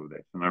middle of all of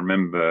this. And I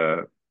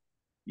remember,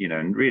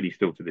 and really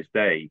still to this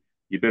day,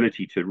 the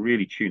ability to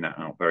really tune that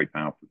out very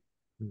powerfully.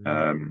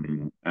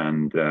 Mhm.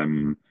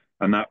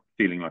 And that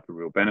feeling like a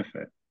real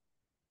benefit.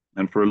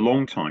 And for a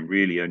long time,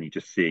 really only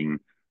just seeing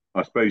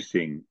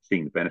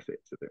the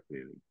benefits of it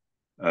really.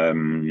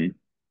 Um,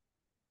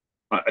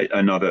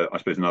 I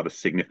suppose another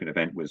significant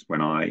event was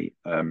when I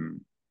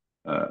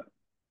uh,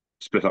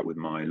 split up with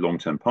my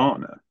long-term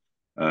partner,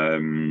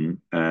 and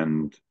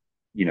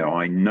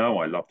I know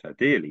I loved her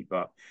dearly,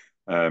 but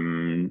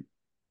um,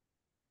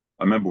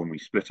 I remember when we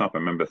split up, I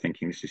remember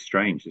thinking, this is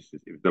strange.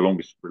 It was the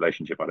longest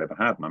relationship I'd ever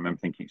had. And I remember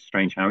thinking, it's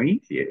strange how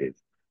easy it is.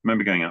 I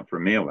remember going out for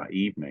a meal that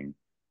evening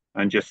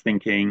and just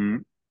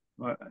thinking,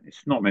 well,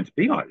 it's not meant to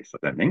be like this,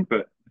 I don't think,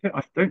 but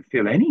I don't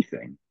feel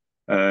anything.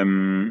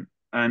 And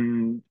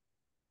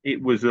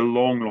it was a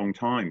long, long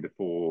time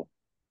before,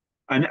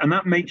 and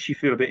that makes you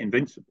feel a bit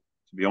invincible,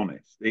 to be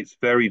honest. It's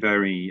very,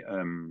 very,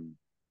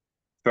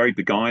 very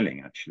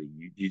beguiling, actually.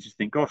 You just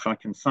think, gosh, I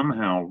can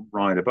somehow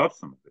ride above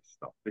some of this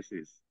stuff. This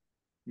is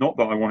not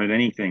that I wanted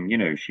anything,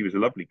 she was a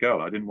lovely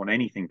girl. I didn't want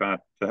anything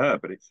bad to her,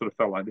 but it sort of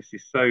felt like this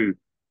is so,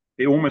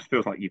 it almost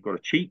feels like you've got a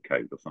cheat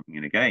code or something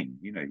in a game.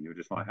 You're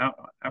just like, how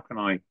can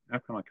I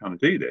kind of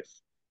do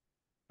this?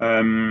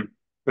 Um,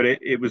 but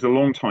it was a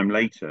long time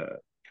later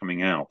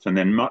coming out, and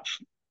then much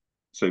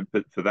so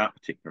but for that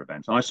particular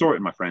event, and I saw it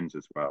in my friends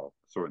as well.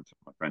 I saw it in some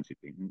of my friends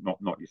who'd been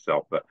not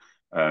yourself, but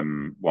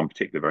one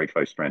particular very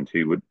close friend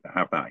who would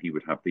have that. He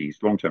would have these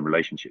long-term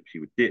relationships. He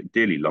would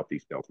dearly love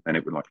these girls, and then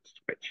it would like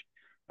switch,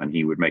 and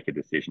he would make a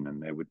decision,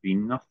 and there would be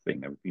nothing.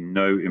 There would be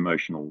no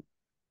emotional.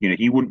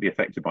 He wouldn't be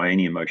affected by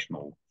any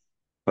personal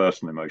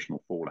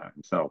emotional fallout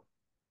himself.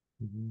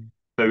 Mhm.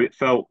 So it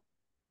felt,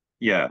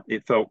 yeah,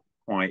 it felt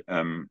quite,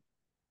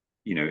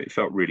 it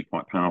felt really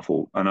quite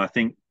powerful, and I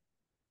think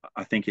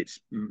it's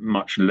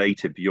much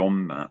later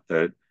beyond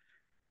that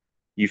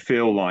you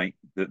feel like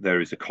that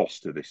there is a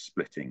cost to this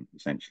splitting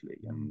essentially,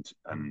 and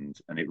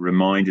it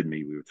reminded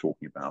me, we were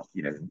talking about,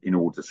 in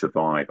order to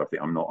survive. I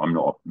think I'm not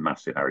a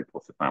massive Harry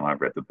Potter fan.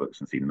 I've read the books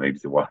and seen the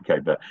movies a while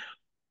ago, but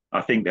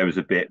I think there was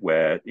a bit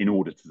where, in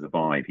order to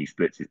survive, he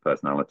splits his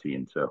personality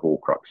into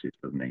Horcruxes,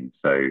 doesn't he?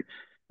 So,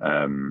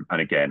 and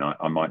again,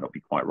 I might not be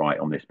quite right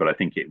on this, but I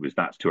think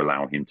that's to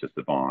allow him to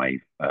survive.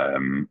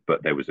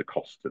 But there was a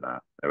cost to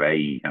that. So,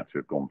 he had to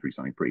have gone through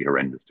something pretty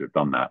horrendous to have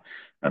done that,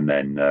 and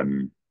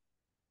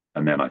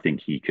then I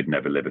think he could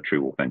never live a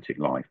true, authentic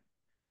life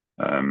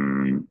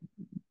um,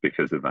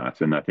 because of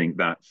that. And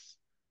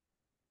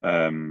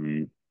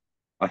um,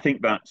 I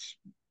think that's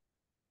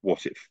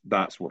what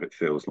it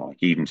feels like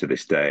even to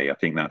this day. I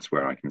think that's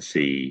where I can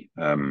see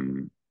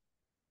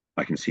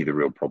the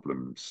real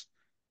problems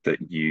that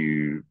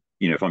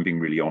if I'm being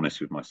really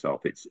honest with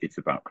myself, it's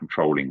about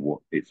controlling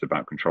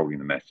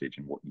the message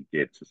and what you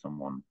give to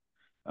someone,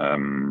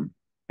 um,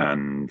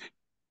 and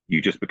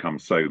you just become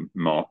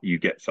you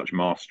get such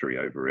mastery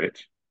over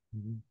it.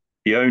 Mhm.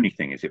 The only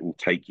thing is, it will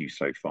take you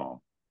so far.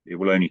 It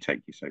will only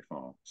take you so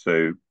far.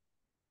 So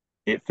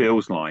it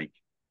feels like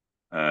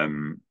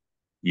um,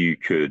 you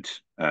could.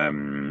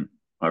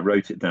 I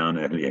wrote it down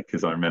earlier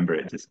because I remember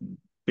it just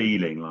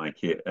feeling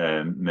like it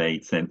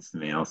made sense to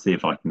me. I'll see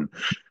if I can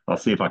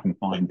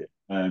find it.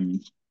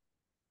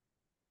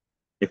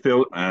 It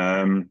feel.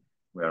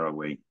 Where are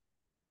we?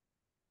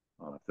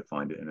 I'll have to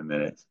find it in a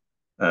minute.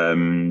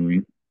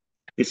 Um,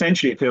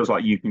 Essentially, it feels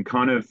like you can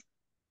kind of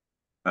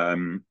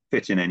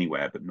fit in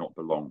anywhere but not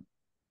belong.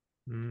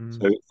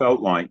 So Mm, it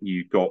felt like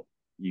you got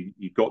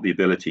the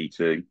ability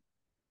to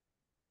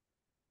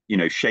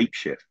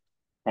shapeshift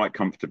quite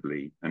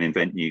comfortably and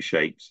invent new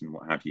shapes and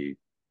what have you.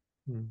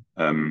 mm,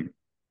 Um,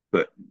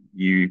 but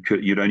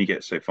you'd only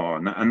get so far,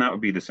 and that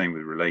would be the same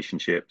with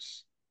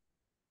relationships.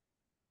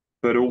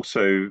 But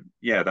also,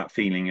 yeah, that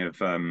feeling of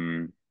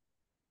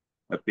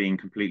being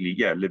completely,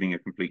 yeah, living a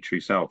complete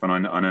true self. And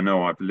I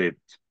know I've lived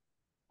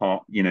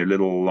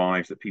little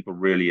lives that people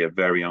really are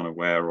very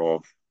unaware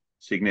of,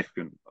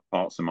 significant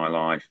parts of my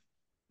life.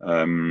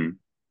 Um,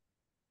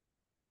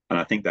 and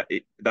I think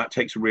that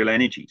takes real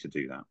energy to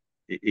do that.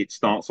 It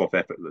starts off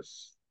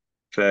effortless,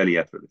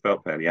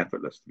 felt fairly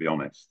effortless, to be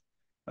honest.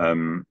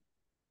 Um,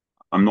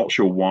 I'm not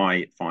sure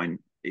why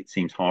it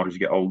seems harder as you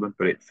get older,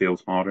 but it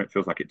feels harder. It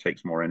feels like it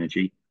takes more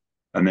energy,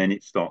 and then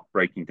it starts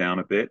breaking down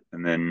a bit.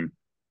 And then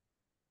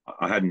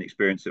I had an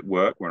experience at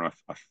work where I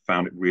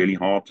found it really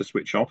hard to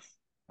switch off,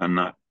 and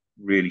that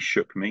really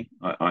shook me.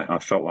 I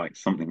felt like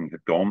something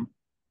had gone,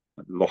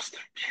 I'd lost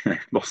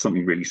lost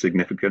something really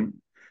significant.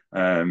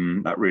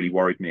 That really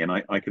worried me, and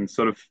I can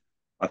sort of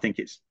I think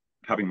it's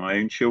having my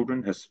own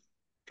children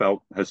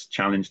has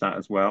challenged that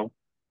as well.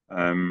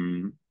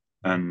 Um,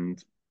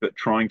 and but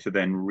trying to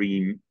then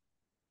rebuild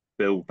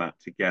that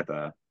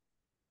together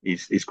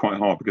is quite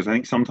hard, because I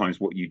think sometimes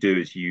what you do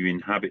is you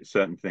inhabit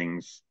certain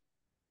things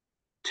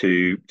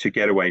to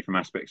get away from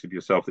aspects of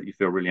yourself that you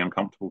feel really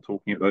uncomfortable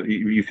talking about,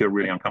 you feel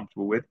really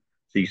uncomfortable with.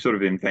 So you sort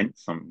of invent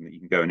something that you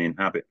can go and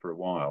inhabit for a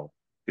while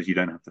because you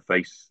don't have to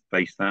face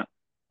that.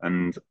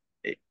 And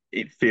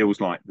it feels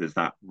like there's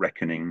that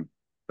reckoning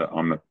that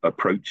I'm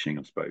approaching,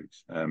 I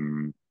suppose.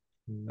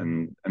 mm,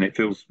 And it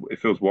feels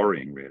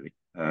worrying, really.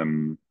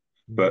 mm,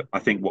 But I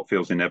think what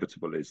feels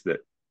inevitable is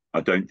that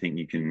I don't think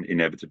you can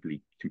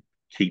inevitably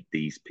keep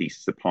these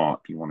pieces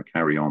apart if you want to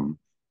carry on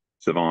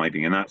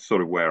surviving. And that's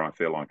sort of where I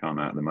feel like I'm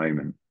at the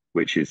moment,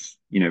 which is,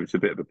 it's a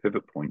bit of a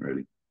pivot point,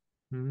 really.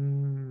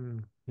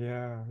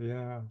 yeah,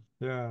 yeah,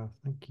 yeah.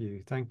 Thank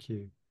you, thank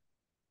you.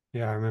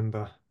 Yeah, I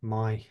remember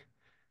my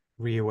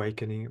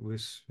reawakening. It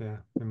was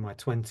in my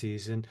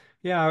 20s, and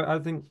yeah, I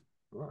think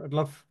I'd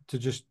love to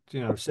just,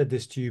 I've said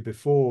this to you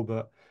before,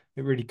 but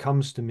it really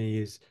comes to me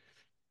is,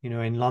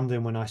 in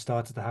London when I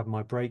started to have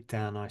my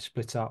breakdown, I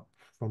split up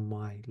from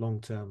my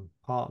long-term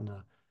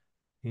partner.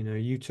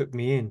 You took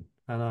me in,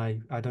 and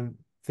I don't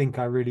think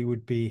I really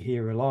would be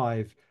here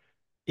alive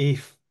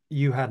if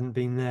you hadn't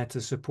been there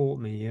to support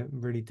me at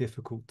really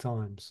difficult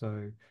times.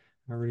 So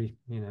I really,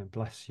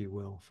 bless you,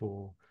 Will,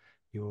 for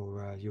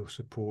your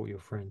support, your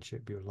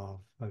friendship, your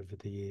love over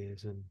the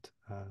years, and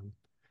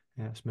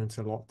yeah, it's meant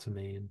a lot to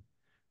me. And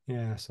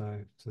yeah, so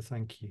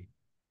thank you.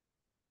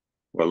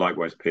 Well,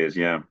 likewise, Piers.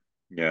 Yeah,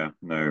 yeah,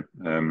 no.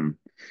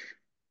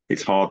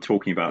 It's hard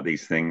talking about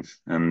these things,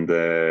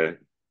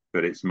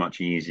 but it's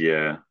much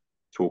easier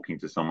talking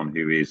to someone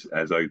who is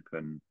as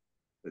open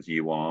as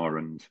you are.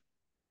 And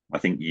I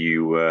think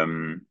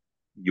you're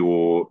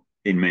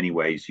in many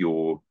ways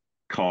you're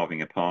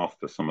carving a path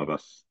for some of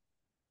us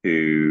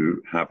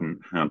who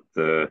haven't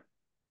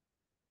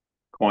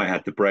quite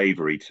had the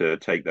bravery to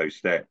take those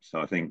steps.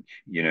 I think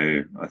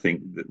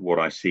that what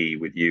I see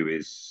with you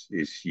is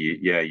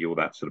yeah, you're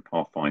that sort of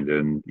pathfinder,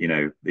 and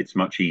it's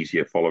much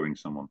easier following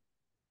someone.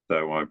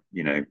 So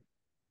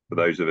for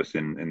those of us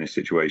in this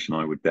situation,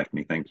 I would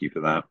definitely thank you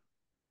for that.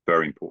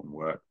 Very important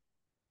work.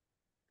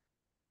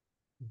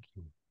 Thank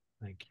you.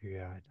 Thank you.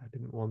 Yeah, I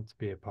didn't want to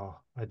be a part.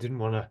 I didn't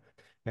want to.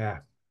 Yeah,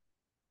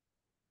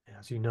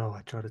 as you know,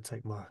 I tried to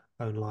take my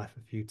own life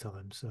a few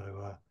times.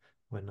 So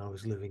when I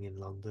was living in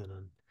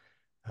London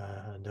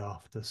and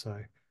after, so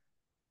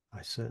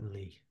I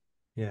certainly,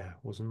 yeah,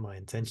 wasn't my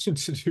intention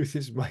to do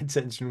this. My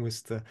intention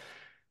was to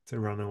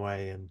run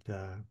away, and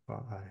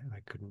but I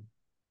couldn't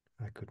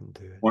I couldn't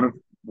do it.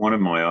 One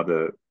of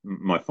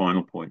my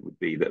final point would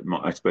be that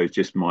I suppose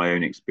just my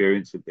own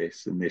experience of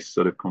this and this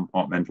sort of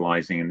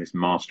compartmentalizing and this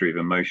mastery of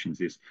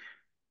emotions is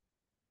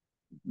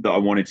that I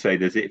wanted to say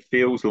that it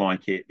feels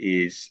like it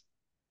is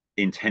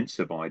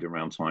intensified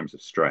around times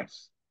of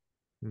stress.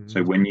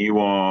 So Mm, when you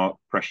are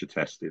pressure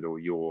tested or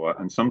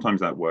and sometimes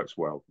that works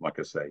well, like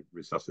I say,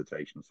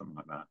 resuscitation or something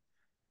like that.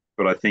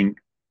 But I think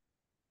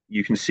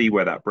you can see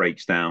where that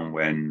breaks down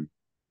when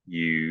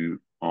you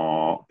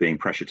are being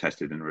pressure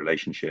tested in a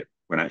relationship,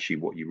 when actually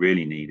what you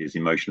really need is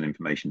emotional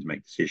information to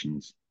make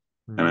decisions.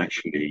 And mm,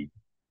 actually,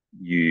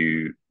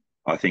 you,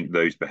 I think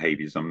those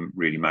behaviors are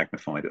really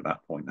magnified at that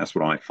point. That's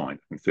what I find.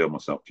 I can feel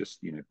myself just,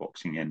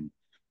 boxing in.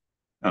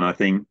 And I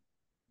think,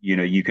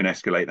 you can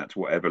escalate that to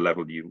whatever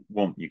level you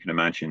want. You can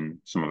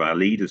imagine some of our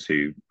leaders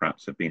who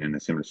perhaps have been in a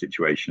similar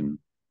situation,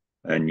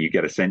 and you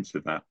get a sense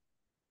of that.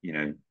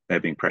 They're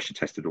being pressure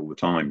tested all the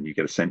time. You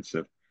get a sense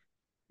of,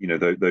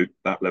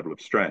 that level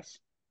of stress.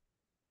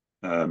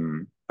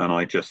 And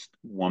I just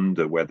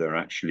wonder whether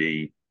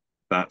actually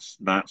that's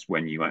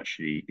when you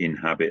actually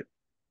inhabit,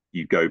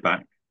 you go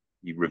back,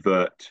 you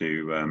revert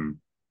to,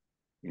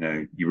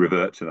 you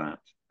revert to that.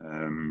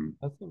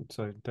 I think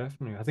so,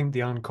 definitely. I think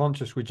the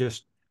unconscious, we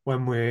just,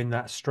 when we're in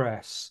that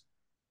stress,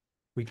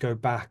 we go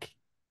back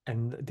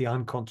and the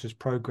unconscious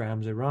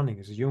programs are running.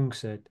 As Jung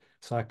said,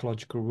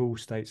 psychological rule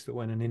states that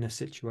when an inner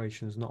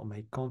situation is not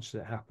made conscious,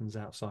 it happens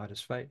outside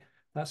as fate.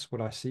 That's what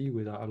I see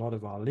with a lot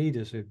of our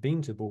leaders who've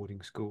been to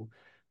boarding school.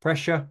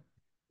 Pressure,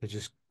 they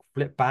just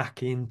flip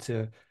back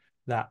into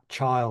that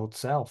child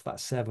self, that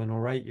 7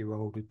 or 8 year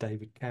old with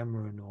David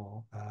Cameron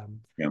or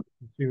Yeah.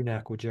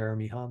 Sunak or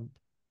Jeremy Hunt.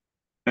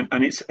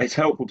 And it's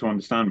helpful to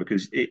understand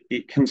because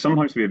it can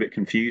sometimes be a bit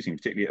confusing,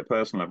 particularly at a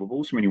personal level. But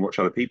also when you watch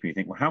other people, you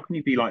think, well, how can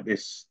you be like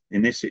this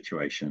in this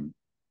situation?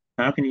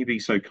 How can you be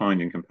so kind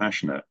and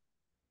compassionate?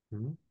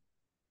 Mhm.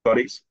 But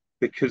it's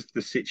because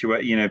the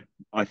situation,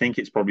 I think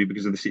it's probably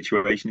because of the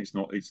situation. It's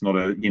not a,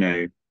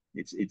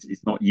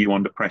 it's not you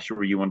under pressure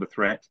or you under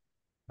threat.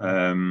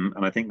 And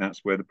I think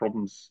that's where the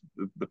problems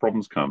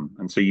come.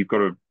 And so you've got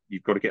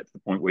to get to the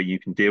point where you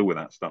can deal with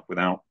that stuff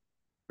without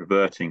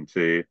reverting Mhm.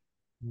 to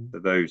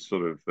those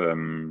sort of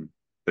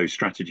those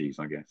strategies,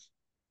 I guess.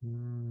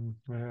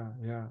 Yeah,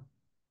 yeah.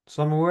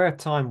 So I'm aware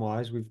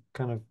time-wise, we've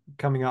kind of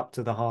coming up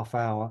to the half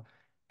hour.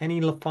 Any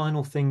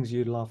final things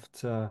you'd love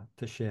to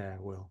share,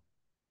 Will?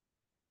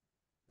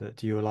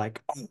 That you were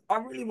like, oh, I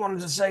really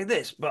wanted to say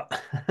this,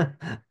 but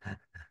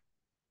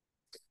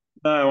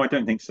No, I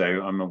don't think so.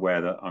 I'm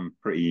aware that I'm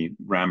pretty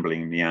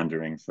rambling and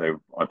meandering,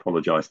 so I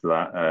apologise for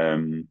that.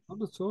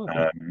 not at all.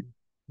 I think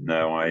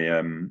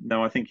Um,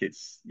 no, I think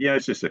it's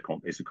just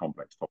it's a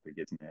complex topic,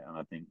 isn't it? And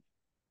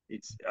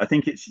I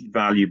think it's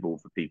valuable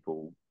for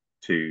people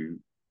to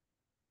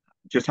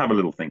just have a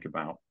little think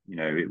about.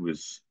 It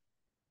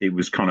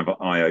was kind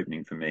of eye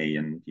opening for me,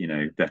 and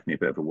definitely a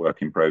bit of a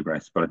work in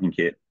progress. But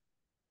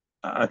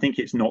I think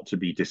it's not to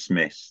be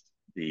dismissed,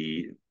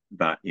 the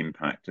that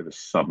impact of a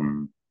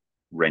sudden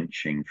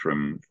wrenching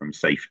from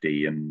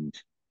safety, and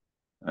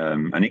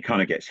it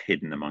kind of gets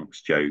hidden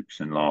amongst jokes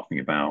and laughing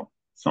about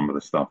some of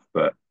the stuff.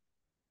 But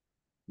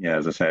yeah,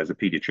 as I say, as a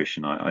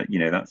pediatrician,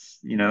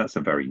 that's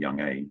a very young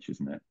age,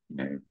 isn't it?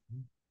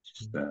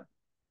 Just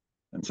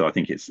and so I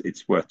think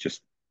it's worth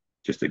just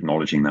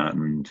acknowledging that,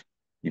 and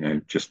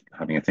just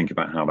having a think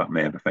about how that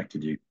may have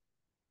affected you.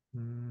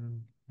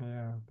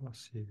 Yeah,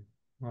 bless you.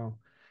 Well,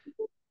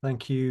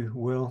 thank you,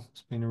 Will.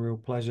 It's been a real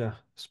pleasure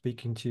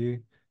speaking to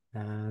you.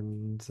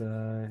 And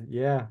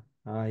yeah,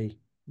 I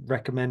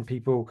recommend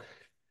people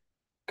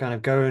kind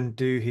of go and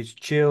do his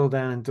chill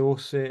down in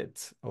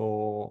Dorset,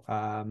 or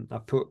I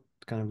put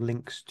kind of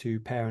links to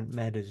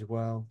ParentMed as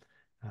well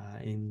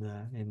in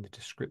the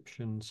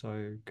description.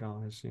 So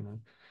guys,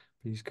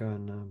 please go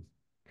and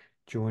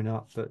join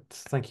up. But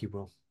thank you,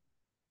 Will.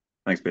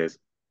 Thanks, Piers.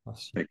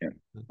 Bless you. Take care.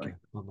 Bye. Okay,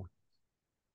 bye bye.